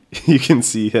you can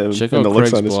see him Check and out the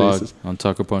looks Craig's on his blog faces. on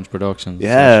Tucker Punch Productions. It's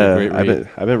Yeah, actually a great read.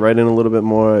 I've been writing a little bit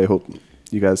more. I hope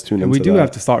you guys tune in. And we do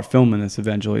have to start filming this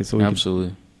eventually, so we can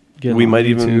Absolutely. get We on might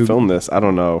even YouTube. film this. I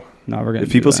don't know. No, we're gonna.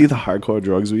 If people do see that. the hardcore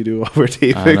drugs we do while we're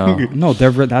taping, I know. No,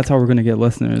 that's how we're gonna get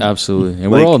listeners. Absolutely.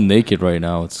 And Like- we're all naked right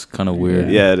now. It's kind of weird.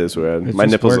 yeah, it is weird. It My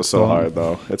just nipples are works so well. hard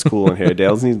though. It's cool in here.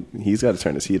 Dale's he's got to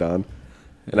turn his heat on,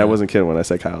 and I Yeah. wasn't kidding when I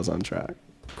said Kyle's on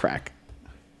crack.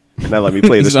 Now let me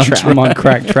play this He's on track. I'm on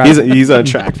crack track. He's on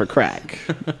track for crack.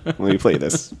 Let me play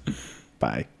this.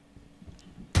 Bye.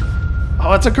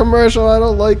 Oh, it's a commercial. I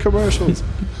don't like commercials.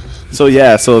 So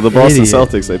the Boston Idiot.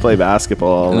 Celtics, they play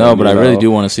basketball. No, and, but I really do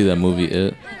want to see that movie,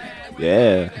 It.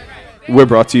 Yeah. We're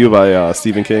brought to you by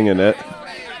Stephen King and It.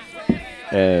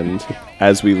 And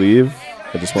as we leave,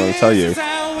 I just want to tell you,